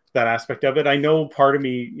 that aspect of it. I know part of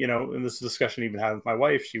me, in this discussion I even had with my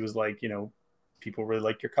wife, she was like, people really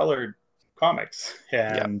like your colored comics,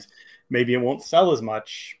 Yeah. and maybe it won't sell as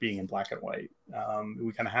much being in black and white.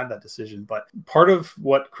 We kind of had that decision, but part of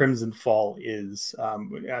what Crimson Fall is,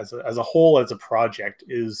 as a whole, as a project,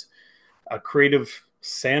 is a creative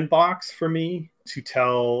sandbox for me to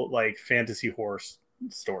tell like fantasy horror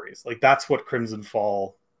stories. Like that's what Crimson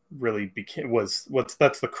Fall really became was what's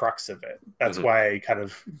that's the crux of it. That's Mhm. why I kind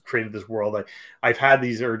of created this world. I've had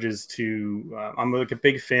these urges to I'm like a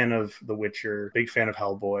big fan of The Witcher, big fan of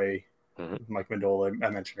Hellboy, Mhm. Mike Mandola I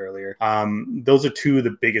mentioned earlier. Those are two of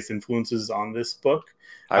the biggest influences on this book.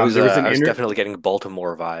 There was an I was inner. definitely getting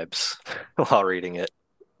Baltimore vibes while reading it.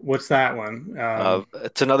 What's that one?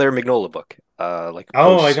 It's another Mignola book. Like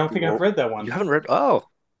Oh, I post don't think I've war. read that You one. haven't read? Oh,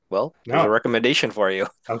 well, there's a No. recommendation for you.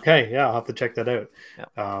 Okay, yeah, I'll have to check that out. Yeah.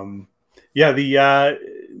 Um, yeah, the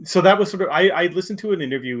so that was sort of I listened to an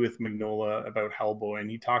interview with Magnola about Hellboy, and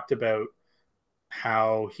he talked about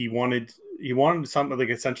how he wanted something like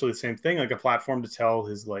essentially the same thing, like a platform to tell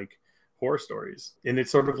his like horror stories. And it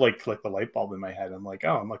sort of like clicked the light bulb in my head. I'm like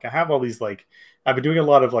I have all these like I've been doing a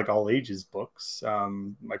lot of like all ages books.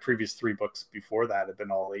 My previous 3 books before that have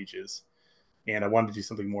been all ages, and I wanted to do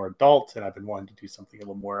something more adult, and I've been wanting to do something a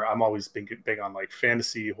little more. I'm always big on like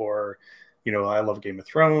fantasy horror. I love Game of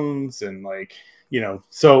Thrones, and like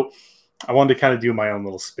so I wanted to kind of do my own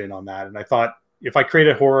little spin on that. And I thought if I create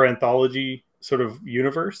a horror anthology sort of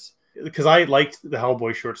universe, because I liked the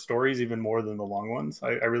Hellboy short stories even more than the long ones. I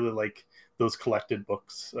really like those collected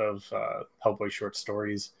books of Hellboy short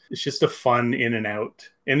stories. It's just a fun in and out,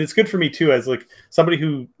 and it's good for me too as like somebody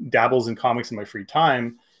who dabbles in comics in my free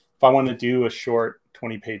time. If I want to do a short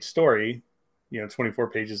 20-page story, 24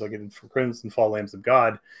 pages like I did for Crimson Fall, Lambs of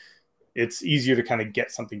God, it's easier to kind of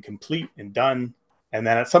get something complete and done. And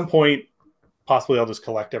then at some point, possibly I'll just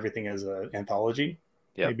collect everything as an anthology,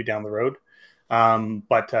 Yep. maybe down the road.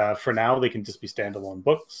 But for now, they can just be standalone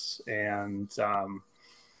books. And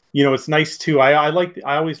it's nice too. I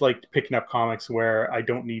always liked picking up comics where I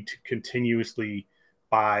don't need to continuously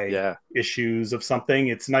buy Yeah. issues of something.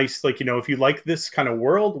 It's nice, like if you like this kind of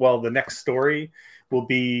world, well, the next story will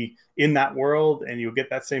be in that world, and you'll get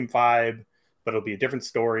that same vibe, but it'll be a different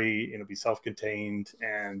story, and it'll be self-contained,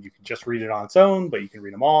 and you can just read it on its own, but you can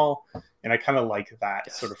read them all. And I kind of like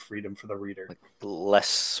that sort Yes. of freedom for the reader. Like less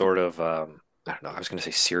sort of I don't know, I was gonna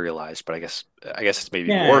say serialized, but I guess it's maybe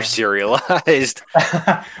more Yeah. serialized,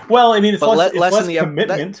 Well, I mean, it's but less it's less in less the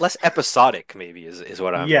commitment. less episodic maybe is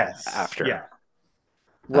what I'm Yes. after. Yeah.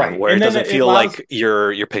 Right. Where And it then doesn't it feel allows. like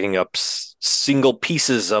you're picking up single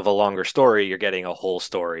pieces of a longer story, you're getting a whole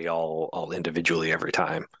story all individually every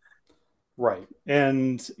time. Right.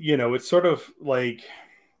 And it's sort of like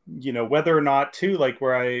whether or not too, like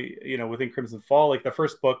where within Crimson Fall, like the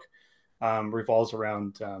first book revolves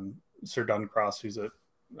around Sir Duncross, who's a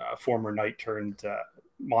former knight turned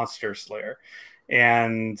monster slayer,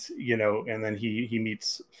 and then he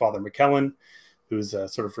meets Father McKellen, who's a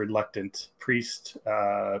sort of reluctant priest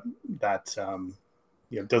that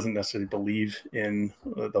doesn't necessarily believe in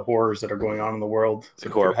the horrors that are going on in the world.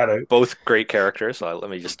 Sort Who of are had a both great characters. So let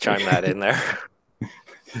me just chime that in there.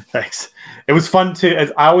 thanks. It was fun to.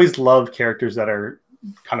 As I always love characters that are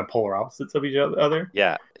kind of polar opposites of each other,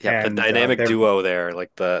 Yeah, yeah, the and dynamic they're duo there,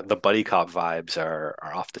 like the buddy cop vibes are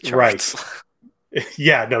off the right. charts.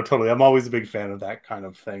 Yeah, no, totally. I'm always a big fan of that kind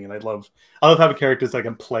of thing, and I love having characters that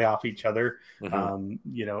can play off each other, Hmm.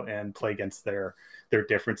 and play against their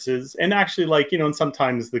differences. And actually, like and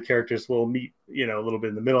sometimes the characters will meet, a little bit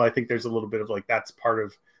in the middle. I think there's a little bit of like that's part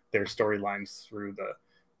of their storylines through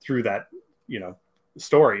that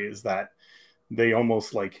story is that they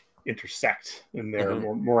almost like intersect in their Hmm.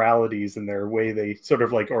 moralities and their way they sort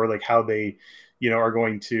of like or like how they are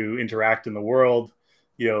going to interact in the world,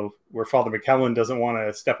 where Father McKellen doesn't want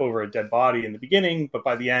to step over a dead body in the beginning, but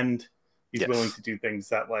by the end he's willing Yes. to do things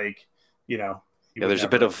that like he Yeah, would there's a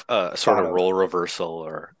bit never have of sort thought of of. role reversal,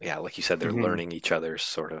 or yeah, like you said, they're Mm-hmm. learning each other's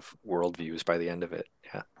sort of worldviews by the end of it.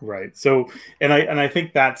 Yeah. Right. So, and I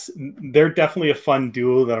think they're definitely a fun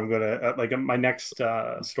duo that I'm gonna like. My next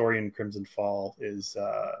story in Crimson Fall is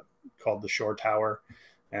called The Shore Tower,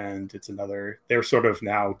 and it's another. They're sort of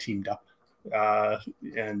now teamed up uh,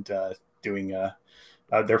 and doing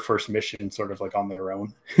their first mission, sort of like on their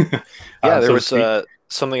own, Yeah, there so to was speak.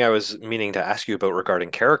 something I was meaning to ask you about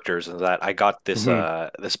regarding characters, and that I got this Mm-hmm.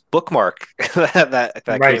 this bookmark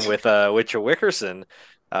that came Right. with Witcher Wickerson,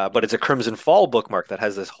 but it's a Crimson Fall bookmark that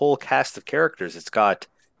has this whole cast of characters. It's got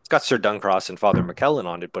Sir Duncross and Father McKellen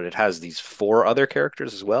on it, but it has these four other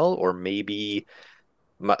characters as well, or maybe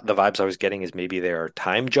the vibes I was getting is maybe they are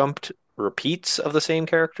time jumped repeats of the same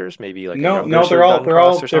characters, maybe like a No, younger no, Sir they're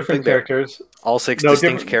Duncross all or something. different They're characters. all six No,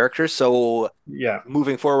 distinct different. characters. So Yeah.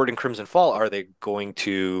 moving forward in Crimson Fall, are they going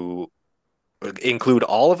to include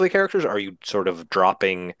all of the characters? Are you sort of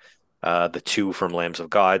dropping the two from Lambs of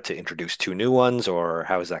God to introduce two new ones, or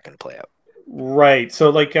how is that going to play out? Right. So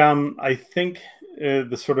like I think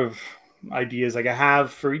the sort of ideas like I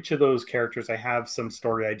have for each of those characters, I have some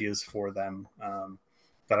story ideas for them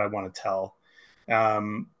that I want to tell.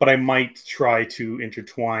 But I might try to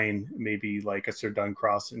intertwine maybe like a Sir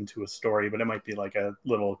Duncross into a story, but it might be like a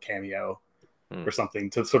little cameo Hmm. or something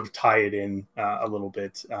to sort of tie it in a little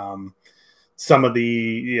bit. Some of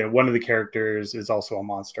the one of the characters is also a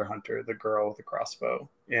monster hunter, the girl with the crossbow,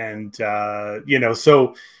 and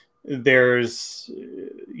so there's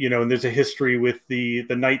and there's a history with the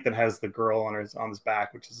knight that has the girl on his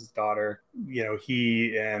back, which is his daughter.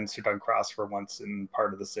 He and Sir Duncross were once in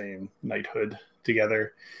part of the same knighthood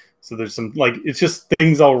together. So there's some like it's just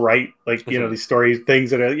things all right, like these stories,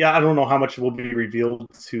 things that are I don't know how much will be revealed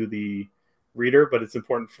to the reader, but it's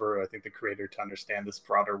important for I think the creator to understand this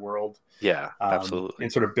broader world, Yeah, and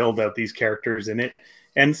absolutely. sort of build out these characters in it,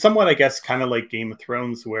 and somewhat I guess kind of like Game of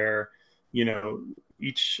Thrones, where you know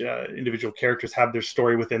each individual characters have their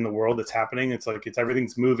story within the world that's happening. It's like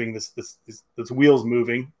everything's moving. This wheels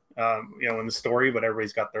moving, in the story, but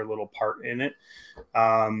everybody's got their little part in it.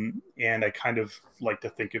 And I kind of like to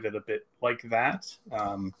think of it a bit like that.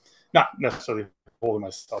 Not necessarily holding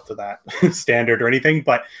myself to that standard or anything,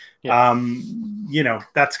 but Yeah.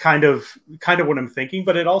 that's kind of what I'm thinking.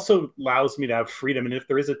 But it also allows me to have freedom, and if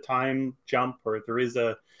there is a time jump or if there is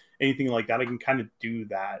a anything like that, I can kind of do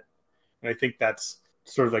that. And I think that's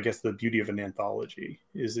sort of, I guess, the beauty of an anthology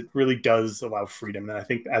is it really does allow freedom. And I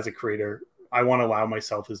think as a creator, I want to allow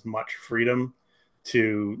myself as much freedom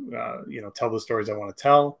to, tell the stories I want to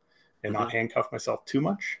tell and Hmm. not handcuff myself too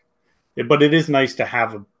much. But it is nice to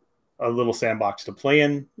have a little sandbox to play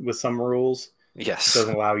in with some rules. It Yes.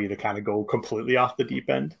 doesn't allow you to kind of go completely off the deep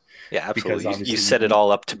end Yeah, because absolutely. You obviously set it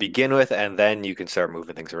all up to begin with, and then you can start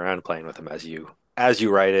moving things around, playing with them as you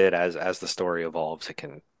write it, as the story evolves. It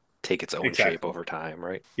can take its own shape exactly. over time,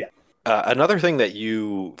 right? Yeah. Another thing that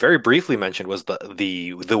you very briefly mentioned was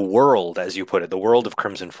the world, as you put it, the world of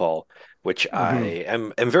Crimson Fall, which I Mm-hmm.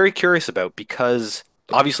 am very curious about because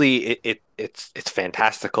obviously it's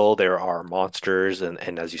fantastical. There are monsters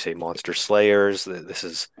and as you say, monster slayers. This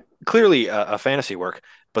is clearly a fantasy work,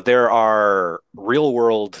 but there are real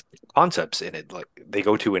world concepts in it. Like they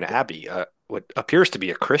go to an abbey, what appears to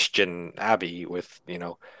be a Christian abbey with,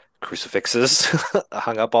 crucifixes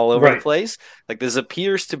hung up all over the Right. place. Like this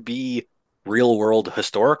appears to be real world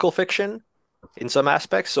historical fiction, in some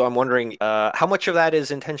aspects. So I'm wondering, how much of that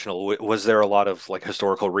is intentional? Was there a lot of like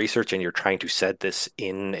historical research, and you're trying to set this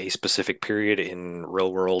in a specific period in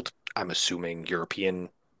real world, I'm assuming European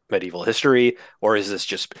medieval history, or is this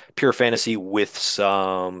just pure fantasy with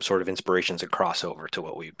some sort of inspirations and crossover to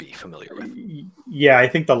what we'd be familiar with? Yeah, I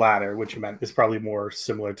think the latter, which you meant, is probably more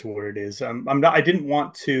similar to what it is. I'm not. I didn't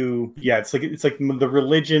want to. Yeah, it's like the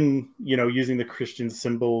religion. Using the Christian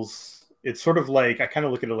symbols. It's sort of like I kind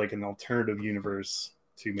of look at it like an alternative universe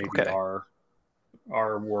to maybe Okay.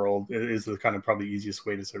 our world is the kind of probably easiest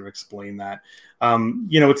way to sort of explain that.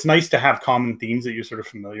 It's nice to have common themes that you're sort of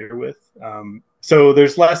familiar with. So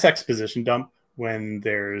there's less exposition dump when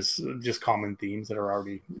there's just common themes that are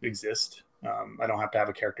already exist. I don't have to have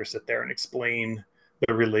a character sit there and explain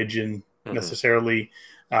the religion Hmm. necessarily.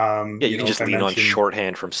 Yeah, you can If just I lean on mention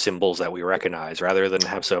shorthand from symbols that we recognize rather than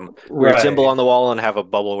have some weird symbol right. on the wall and have a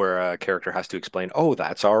bubble where a character has to explain, oh,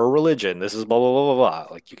 that's our religion. This is blah, blah, blah, blah,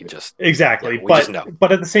 blah. Like you can just, yeah, Exactly, we just but know.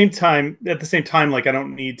 at the same time, like I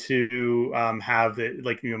don't need to have it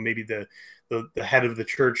like maybe the head of the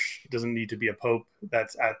church doesn't need to be a pope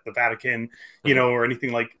that's at the Vatican, Hmm. or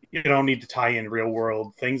anything like you don't need to tie in real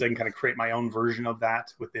world things. I can kind of create my own version of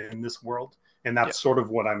that within this world, and Yeah. that's sort of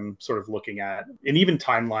what I'm sort of looking at. And even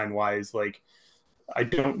timeline wise, like I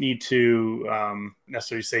don't need to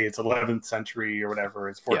necessarily say it's 11th century or whatever.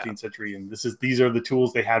 It's Yeah. 14th century, and these are the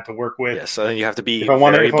tools they had to work with. Yeah. So then you have to If be I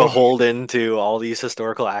want to, very if I beholden to all these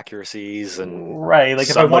historical accuracies, and right, like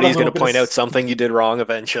if I want a somebody's going little to bit of point out something you did wrong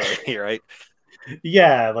eventually, right?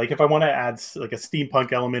 yeah, like if I want to add like a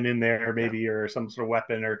steampunk element in there, Yeah. maybe, or some sort of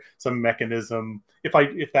weapon or some mechanism,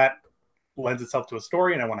 if that lends itself to a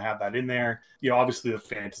story and I want to have that in there, obviously the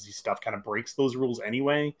fantasy stuff kind of breaks those rules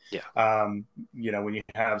anyway. Yeah. When you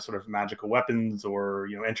have sort of magical weapons or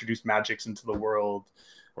introduce magics into the world,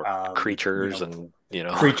 Or um, you creatures know, and,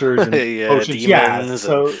 creatures and yeah, potions, yeah, demons and,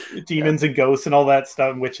 so yeah. demons and ghosts and all that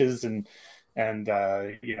stuff, witches and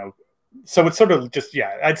so it's sort of just,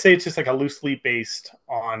 yeah, I'd say it's just like a loosely based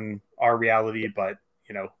on our reality, but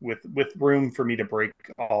with room for me to break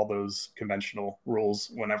all those conventional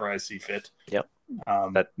rules whenever I see fit. Yep.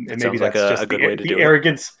 And It maybe sounds like that's a just good way to the do it.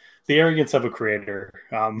 arrogance of a creator.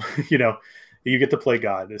 you know you get to play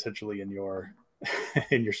God essentially in your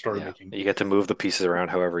in your story Yeah. making. You get to move the pieces around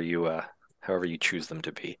however you choose them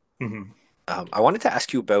to be. Hmm. I wanted to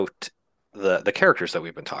ask you about the characters that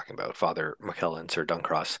we've been talking about, Father McKellen, Sir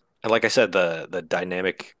Duncross. And like I said, the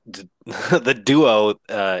dynamic, the duo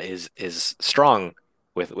is strong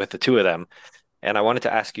with the two of them. And I wanted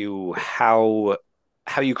to ask you how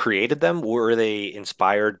you created them. Were they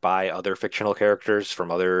inspired by other fictional characters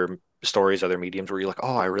from other stories, other mediums? Where you're like,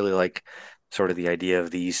 oh, I really like sort of the idea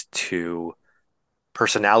of these two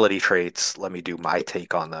personality traits. Let me do my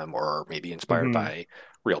take on them, or maybe inspired Hmm. by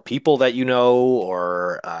real people that you know,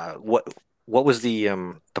 or what was the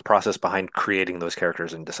process behind creating those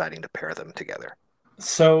characters and deciding to pair them together?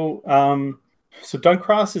 So, so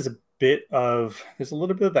Duncross is a bit of there's a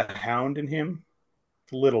little bit of the Hound in him,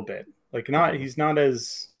 a little bit. Like not Hmm. he's not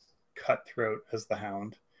as cutthroat as the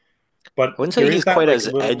Hound, I but wouldn't say there he's is that quite like as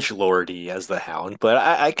little edgelordy as the Hound, but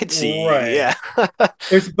I could see, right. yeah.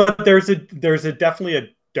 There's a definitely a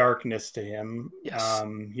darkness to him. Yes.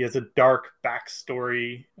 He has a dark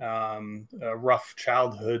backstory, a rough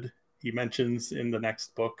childhood. He mentions in the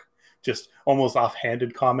next book, just almost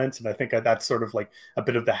offhanded comments, and I think that's sort of like a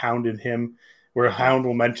bit of the Hound in him, where a Hmm. Hound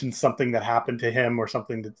will mention something that happened to him or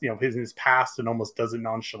something that his past, and almost does it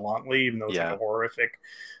nonchalantly, even though it's like a Yeah. horrific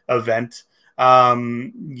event.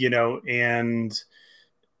 And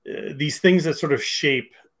these things that sort of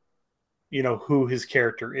shape who his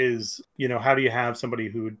character is. How do you have somebody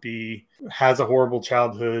who would be has a horrible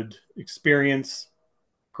childhood experience,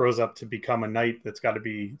 grows up to become a knight that's got to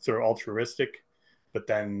be sort of altruistic, but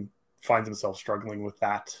then finds himself struggling with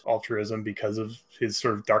that altruism because of his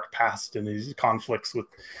sort of dark past and his conflicts with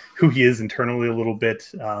who he is internally a little bit.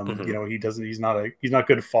 Hmm. He's not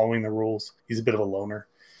good at following the rules. He's a bit of a loner.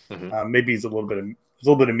 Hmm. Maybe he's a little bit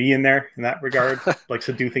of me in there in that regard. Likes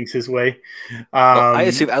to do things his way. Well, I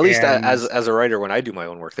assume at least And as a writer, when I do my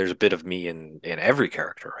own work, there's a bit of me in every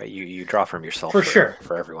character, right? You draw from yourself for sure,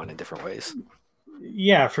 for everyone in different ways.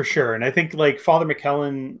 yeah, for sure. And I think like Father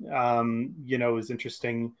McKellen, is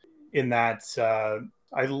interesting in that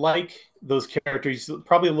I like those characters.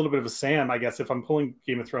 Probably a little bit of a Sam, I guess. If I'm pulling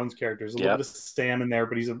Game of Thrones characters, a little Yeah. bit of Sam in there,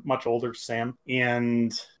 but he's a much older Sam.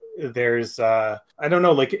 And there's I don't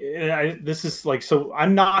know, like this is like, so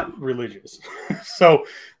I'm not religious, so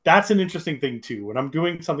that's an interesting thing too. When I'm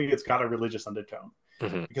doing something that's got a religious undertone,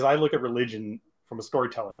 Hmm. because I look at religion from a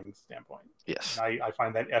storytelling standpoint, and Yes. I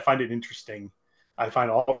find it interesting I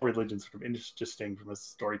find all religions sort of interesting from a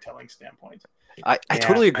storytelling standpoint. I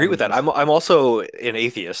totally agree with that. And I'm also an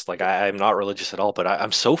atheist. Like I'm not religious at all, but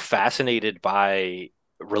I'm so fascinated by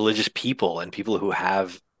religious people and people who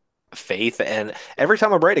have faith. And every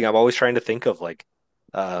time I'm writing, I'm always trying to think of like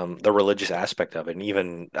the religious aspect of it. And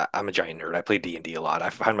even I'm a giant nerd. I play D&D a lot. I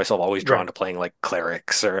find myself always drawn right, to playing like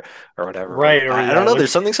clerics or whatever. But right, or I don't yeah, know.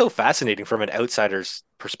 There's like something so fascinating from an outsider's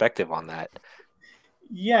perspective on that.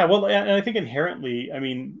 yeah, well, and I think inherently, I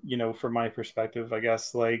mean, from my perspective, I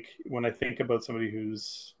guess, like when I think about somebody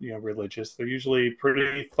who's, religious, they're usually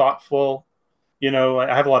pretty thoughtful. I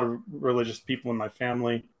have a lot of religious people in my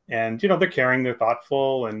family, and they're caring, they're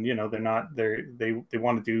thoughtful, and they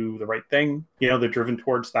want to do the right thing. They're driven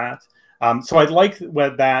towards that. So I'd like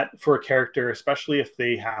that for a character, especially if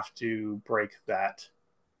they have to break that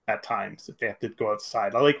at times, if they have to go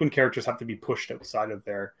outside. I like when characters have to be pushed outside of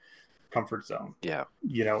their comfort zone. Yeah.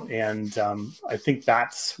 And I think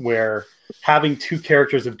that's where having two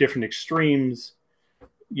characters of different extremes,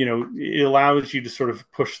 it allows you to sort of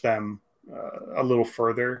push them a little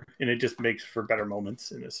further, and it just makes for better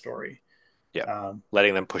moments in a story. Yeah. Um,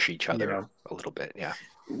 Letting them push each you other know, a little bit. Yeah.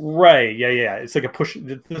 right? Yeah, yeah. It's like a push,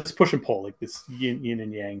 this push and pull, like this yin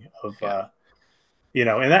and yang of, Yeah.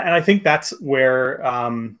 and I think that's where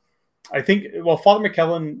I think, well, Father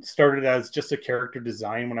McKellen started as just a character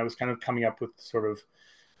design when I was kind of coming up with sort of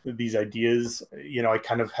these ideas. I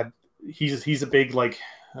kind of had he's a big like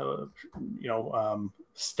uh,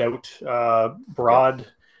 stout, Yep. broad,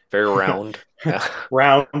 Very round. Yeah.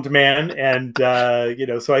 round man, and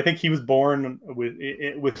so I think he was born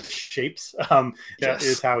with shapes.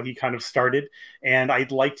 Is Yes. how he kind of started, and I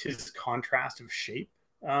liked his contrast of shape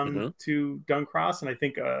Hmm. to Duncross, and I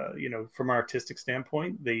think from an artistic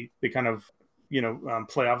standpoint, they kind of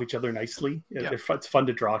play off each other nicely. Yeah. It's fun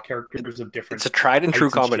to draw It, characters of it's different a tried and true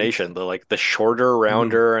heights and shapes. combination. The shorter Mm-hmm.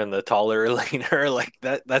 rounder and the taller leaner. Like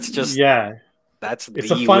that's just Yeah, that's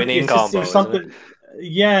it's a the fun. winning It's just there's combo, isn't it? something.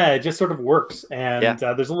 Yeah, it just sort of works, Yeah. and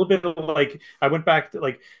there's a little bit of like I went back to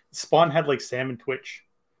like Spawn had like Sam and Twitch.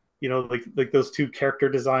 Like those two character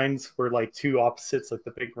designs were like two opposites, like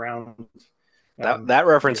the big round. That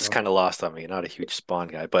reference You is know. kind of lost on me. Not a huge Spawn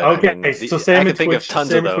guy, but I Okay, mean, so I Sam can and think of Twitch,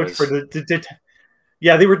 tons of for those.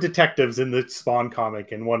 yeah, they were detectives in the Spawn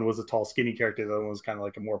comic, and one was a tall, skinny character. The other one was kind of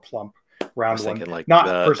like a more plump, I round was one. thinking like Not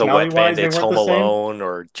the personality Wet wise, they Bandits weren't Home the same. Alone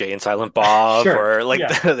or Jay and Silent Bob Sure, or like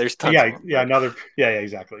yeah, there's tons of yeah, them, yeah. but Another, yeah, yeah,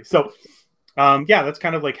 exactly. So, yeah, that's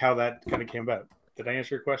kind of like how that kind of came about. Did I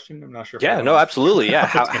answer your question? I'm not sure if I yeah, went no, off absolutely. Yeah.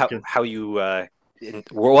 off a How tangent. how you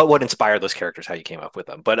what inspired those characters, how you came up with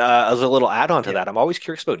them. But as a little add-on to Yeah, that, I'm always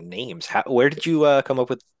curious about names. Where did you come up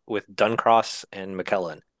with Duncross and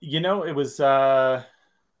McKellen? it was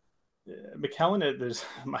McKellen. There's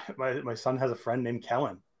my son has a friend named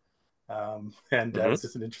Kellen, and Hmm. it's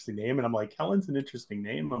just an interesting name. And I'm like, Kellen's an interesting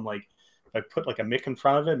name. I'm like, if I put like a Mick in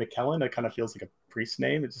front of it, McKellen, it kind of feels like a priest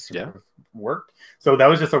name. It just sort Yeah. of worked. So that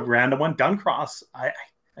was just a random one. Duncross, I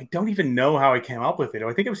don't even know how I came up with it.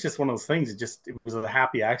 I think it was just one of those things. It was a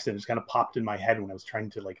happy accident. It just kind of popped in my head when I was trying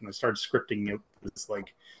to like, when I started scripting this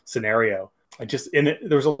like scenario. I just in it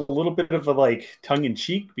there was a little bit of a like tongue in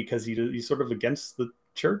cheek because he's sort of against the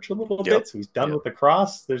church a little Yep. bit, so he's done Yep. with the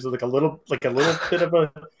cross. There's like a little bit of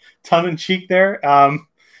a tongue in cheek there,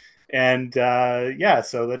 and yeah,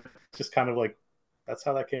 so that just kind of like that's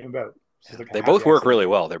how that came about. It's Yeah, just like a they both happy work accident. really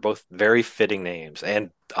well. They're both very fitting names,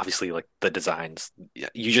 and obviously, like the designs,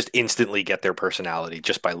 you just instantly get their personality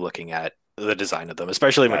just by looking at the design of them.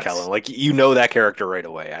 Especially McKellen, That's like you know that character right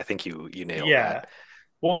away. I think you nailed that. yeah.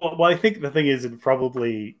 Well, I think the thing is, it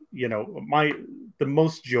probably my the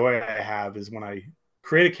most joy I have is when I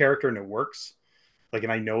create a character and it works, like,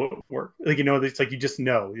 and I know it worked. Like, it's like you just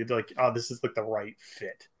know you're like, oh, this is like the right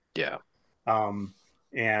fit. Yeah, Um,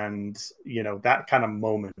 and that kind of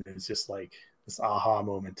moment is just like this aha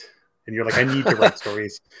moment, and you're like, I need to write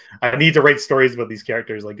stories. I need to write stories about these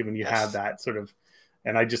characters. Like when you have yes. that sort of,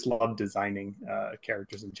 and I just love designing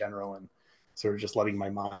characters in general, and sort of just letting my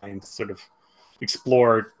mind sort of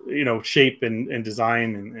explore, shape and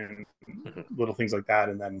design and Mhm. little things like that,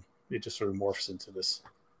 and then it just sort of morphs into this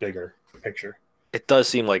bigger picture. It does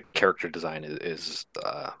seem like character design is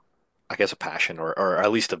I guess a passion or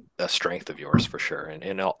at least a strength of yours for sure. And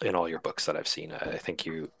in all your books that I've seen, I think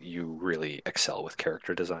you really excel with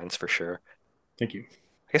character designs for sure. Thank you.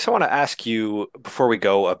 I guess I want to ask you before we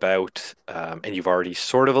go about, and you've already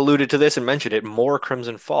sort of alluded to this and mentioned it, more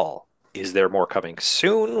Crimson Fall. Is there more coming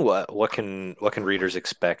soon? What can readers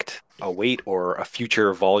expect a wait or a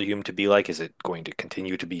future volume to be like? Is it going to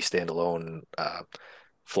continue to be standalone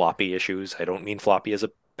floppy issues? I don't mean floppy as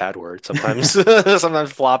a bad word. Sometimes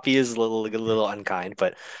sometimes floppy is a little unkind,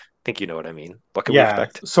 but I think you know what I mean. What can we Yeah,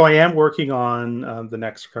 expect? so I am working on the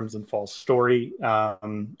next Crimson Falls story.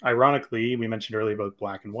 Ironically, we mentioned earlier about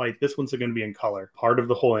black and white. This one's going to be in color. Part of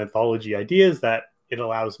the whole anthology idea is that it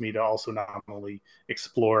allows me to also not only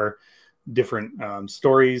explore different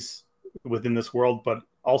stories within this world, but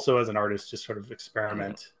also as an artist, just sort of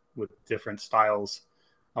Mm, experiment with different styles.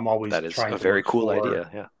 I'm always that is trying a to very look cool for, idea.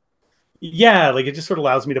 Yeah. yeah, like it just sort of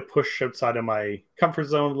allows me to push outside of my comfort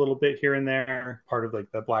zone a little bit here and there. Part of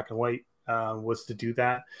like the black and white was to do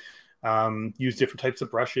that. Use different types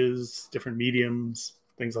of brushes, different mediums,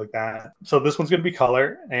 things like that. So this one's going to be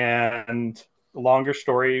color and a longer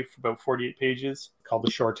story for about 48 pages called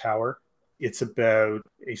The Shore Tower. It's about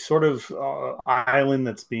a sort of island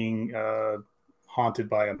that's being haunted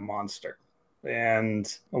by a monster. And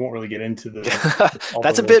I won't really get into all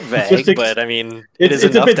That's a the bit vague, logistics. but I mean, it is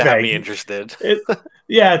It's a enough bit to have me vague. interested. It,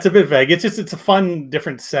 yeah, it's a bit vague. It's a fun,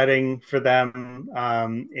 different setting for them,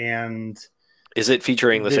 and Is it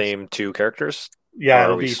featuring the this same two characters, yeah, or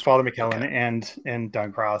are it'll we? be Father Okay. McKellen and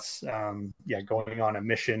Duncross. Yeah, going on a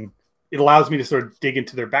mission. It allows me to sort of dig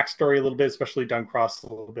into their backstory a little bit, especially Duncross a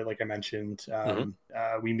little bit, like I mentioned. Hmm.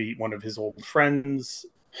 We meet one of his old friends.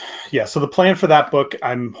 Yeah, so the plan for that book,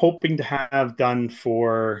 I'm hoping to have done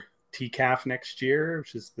for TCAF next year,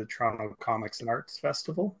 which is the Toronto Comics and Arts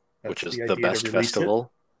Festival. Which That's is the the idea to best release it.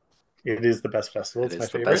 festival. It is the best festival. It It's my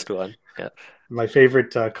is the favorite. best one. Yeah. My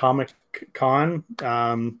favorite comic con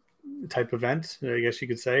type event, I guess you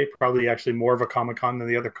could say. Probably actually more of a comic con than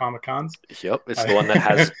the other comic cons. Yep. It's the one that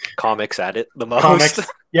has comics at it the most. Comics,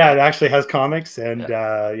 yeah, it actually has comics, and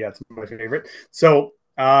Yeah. yeah, it's my favorite. So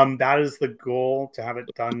that is the goal to have it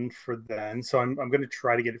done for then. So I'm going to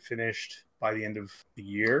try to get it finished by the end of the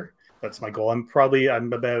year. That's my goal.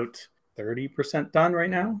 I'm about 30% done right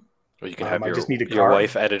Mhm. now. Or you can have I just need a your car.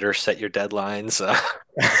 wife editor set your deadlines.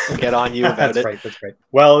 Get on you about That's it. right. That's right.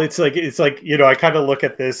 Well, it's like I kind of look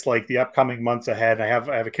at this like the upcoming months ahead. I have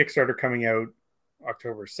a Kickstarter coming out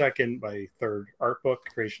October 2nd, my third art book,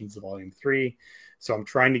 Creations of Volume 3. So I'm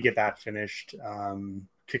trying to get that finished.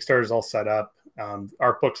 Kickstarter is all set up.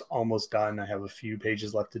 Art book's almost done. I have a few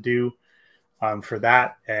pages left to do for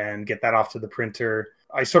that and get that off to the printer.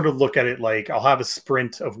 I sort of look at it like I'll have a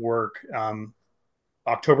sprint of work.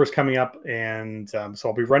 October's coming up, and so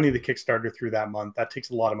I'll be running the Kickstarter through that month. That takes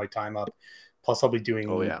a lot of my time up. Plus, I'll be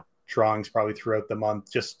Oh doing yeah. drawings probably throughout the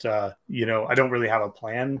month. Just I don't really have a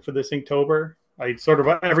plan for this Inktober. I sort of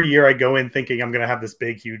every year I go in thinking I'm going to have this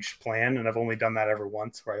big, huge plan, and I've only done that ever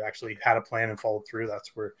once where I actually had a plan and followed through.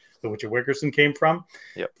 That's where the Witch of Wickerson came from.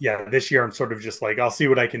 Yep. Yeah, this year I'm sort of just like I'll see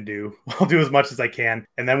what I can do. I'll do as much as I can,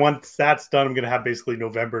 and then once that's done, I'm going to have basically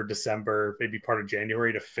November, December, maybe part of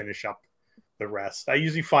January to finish up the rest. I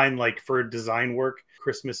usually find like for design work,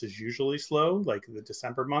 Christmas is usually slow, like the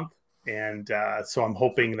December month, and so I'm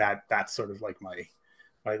hoping that that's sort of like my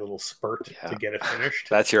little spurt to Yeah. get it finished.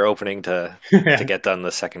 That's your opening to get done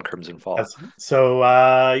the second Crimson Fall. So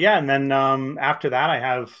yeah, and then after that, I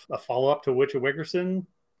have a follow up to Witch of Wickerson,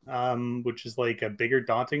 which is like a bigger,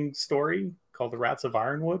 daunting story called The Rats of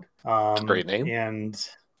Ironwood. It's a great name. And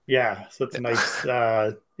yeah, so it's a Yeah.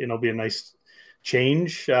 nice, it'll be a nice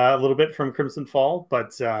change a little bit from Crimson Fall,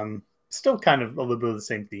 but still kind of a little bit of the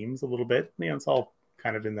same themes, a little bit. It's all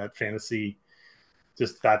kind of in that fantasy,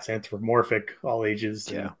 just that's anthropomorphic, all ages,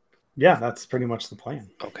 and Yeah. yeah, that's pretty much the plan.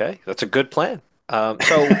 Okay. That's a good plan.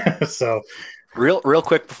 So So real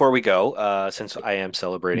quick before we go, since I am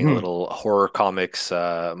celebrating a mhm. little horror comics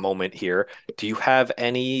moment here, do you have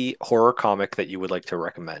any horror comic that you would like to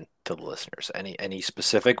recommend to the listeners? Any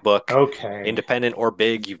specific book, Okay. independent or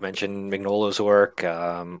big? You've mentioned Mignola's work,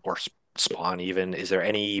 or Spawn even. Is there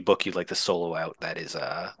any book you'd like to solo out that is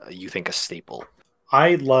you think a staple?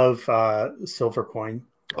 I love Silver Coin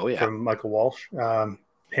Oh yeah. from Michael Walsh,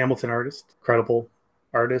 Hamilton artist, credible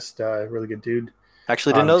artist, really good dude.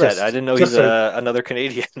 Actually didn't know that. I Just didn't know he's just a another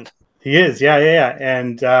Canadian. He is, yeah, yeah, yeah,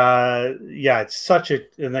 and yeah, it's such a,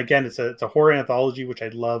 and again, it's a horror anthology, which I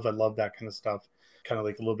love. I love that kind of stuff, kind of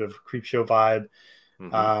like a little bit of a creep show vibe.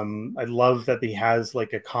 Hmm. I love that he has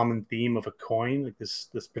like a common theme of a coin, like this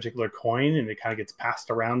particular coin, and it kind of gets passed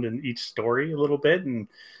around in each story a little bit, and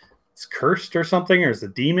it's cursed or something, or is a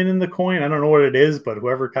demon in the coin. I don't know what it is, but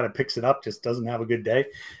whoever kind of picks it up just doesn't have a good day.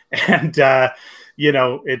 And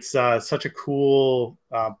it's such a cool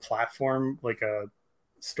platform, like a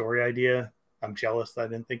story idea. I'm jealous that I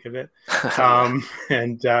didn't think of it. Yeah.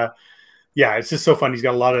 And yeah, it's just so fun. He's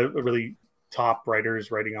got a lot of really top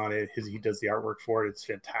writers writing on it. He does the artwork for it. It's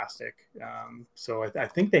fantastic. So I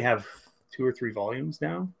think they have 2 or 3 volumes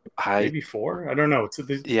now, I maybe 4. I don't know.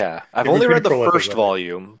 Yeah, I've They've been only pretty read the prolific first with it.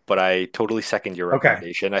 volume, but I totally second your Okay,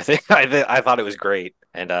 recommendation. I thought it was great,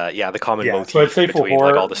 and yeah, the common yeah. So I'd motif say for between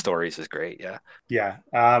like all the horror, stories is great. Yeah. yeah.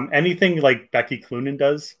 Anything like Becky Cloonan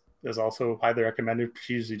does is also highly recommended.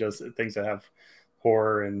 She usually does things that have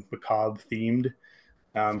horror and macabre themed.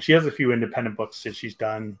 She has a few independent books that she's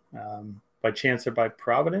done. By Chance or by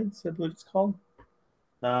Providence, I believe it's called.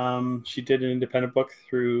 She did an independent book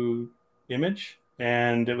through Image,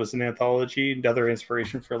 and it was an anthology, another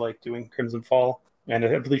inspiration for like doing Crimson Fall. And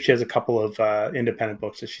I believe she has a couple of independent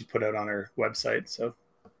books that she's put out on her website. So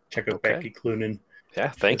check out Okay. Becky Cloonan. Yeah. She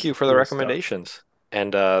has Thank you some for the cool stuff. recommendations,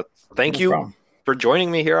 and thank No you problem. for joining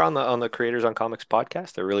me here on the Creators on Comics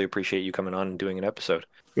podcast. I really appreciate you coming on and doing an episode.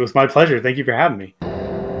 It was my pleasure. Thank you for having me.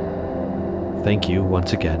 Thank you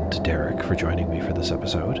once again to Derek for joining me for this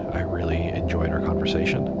episode. I really enjoyed our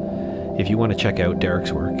conversation. If you want to check out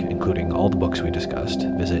Derek's work, including all the books we discussed,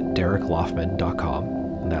 visit dereklaufman.com,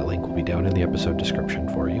 and that link will be down in the episode description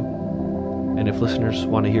for you. And if listeners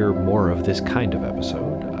want to hear more of this kind of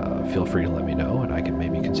episode, feel free to let me know, and I can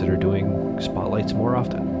maybe consider doing spotlights more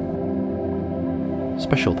often.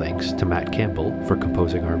 Special thanks to Matt Campbell for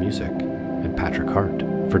composing our music, and Patrick Hart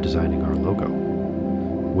for designing our logo.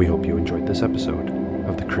 We hope you enjoyed this episode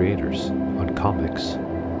of the Creators on Comics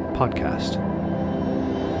podcast.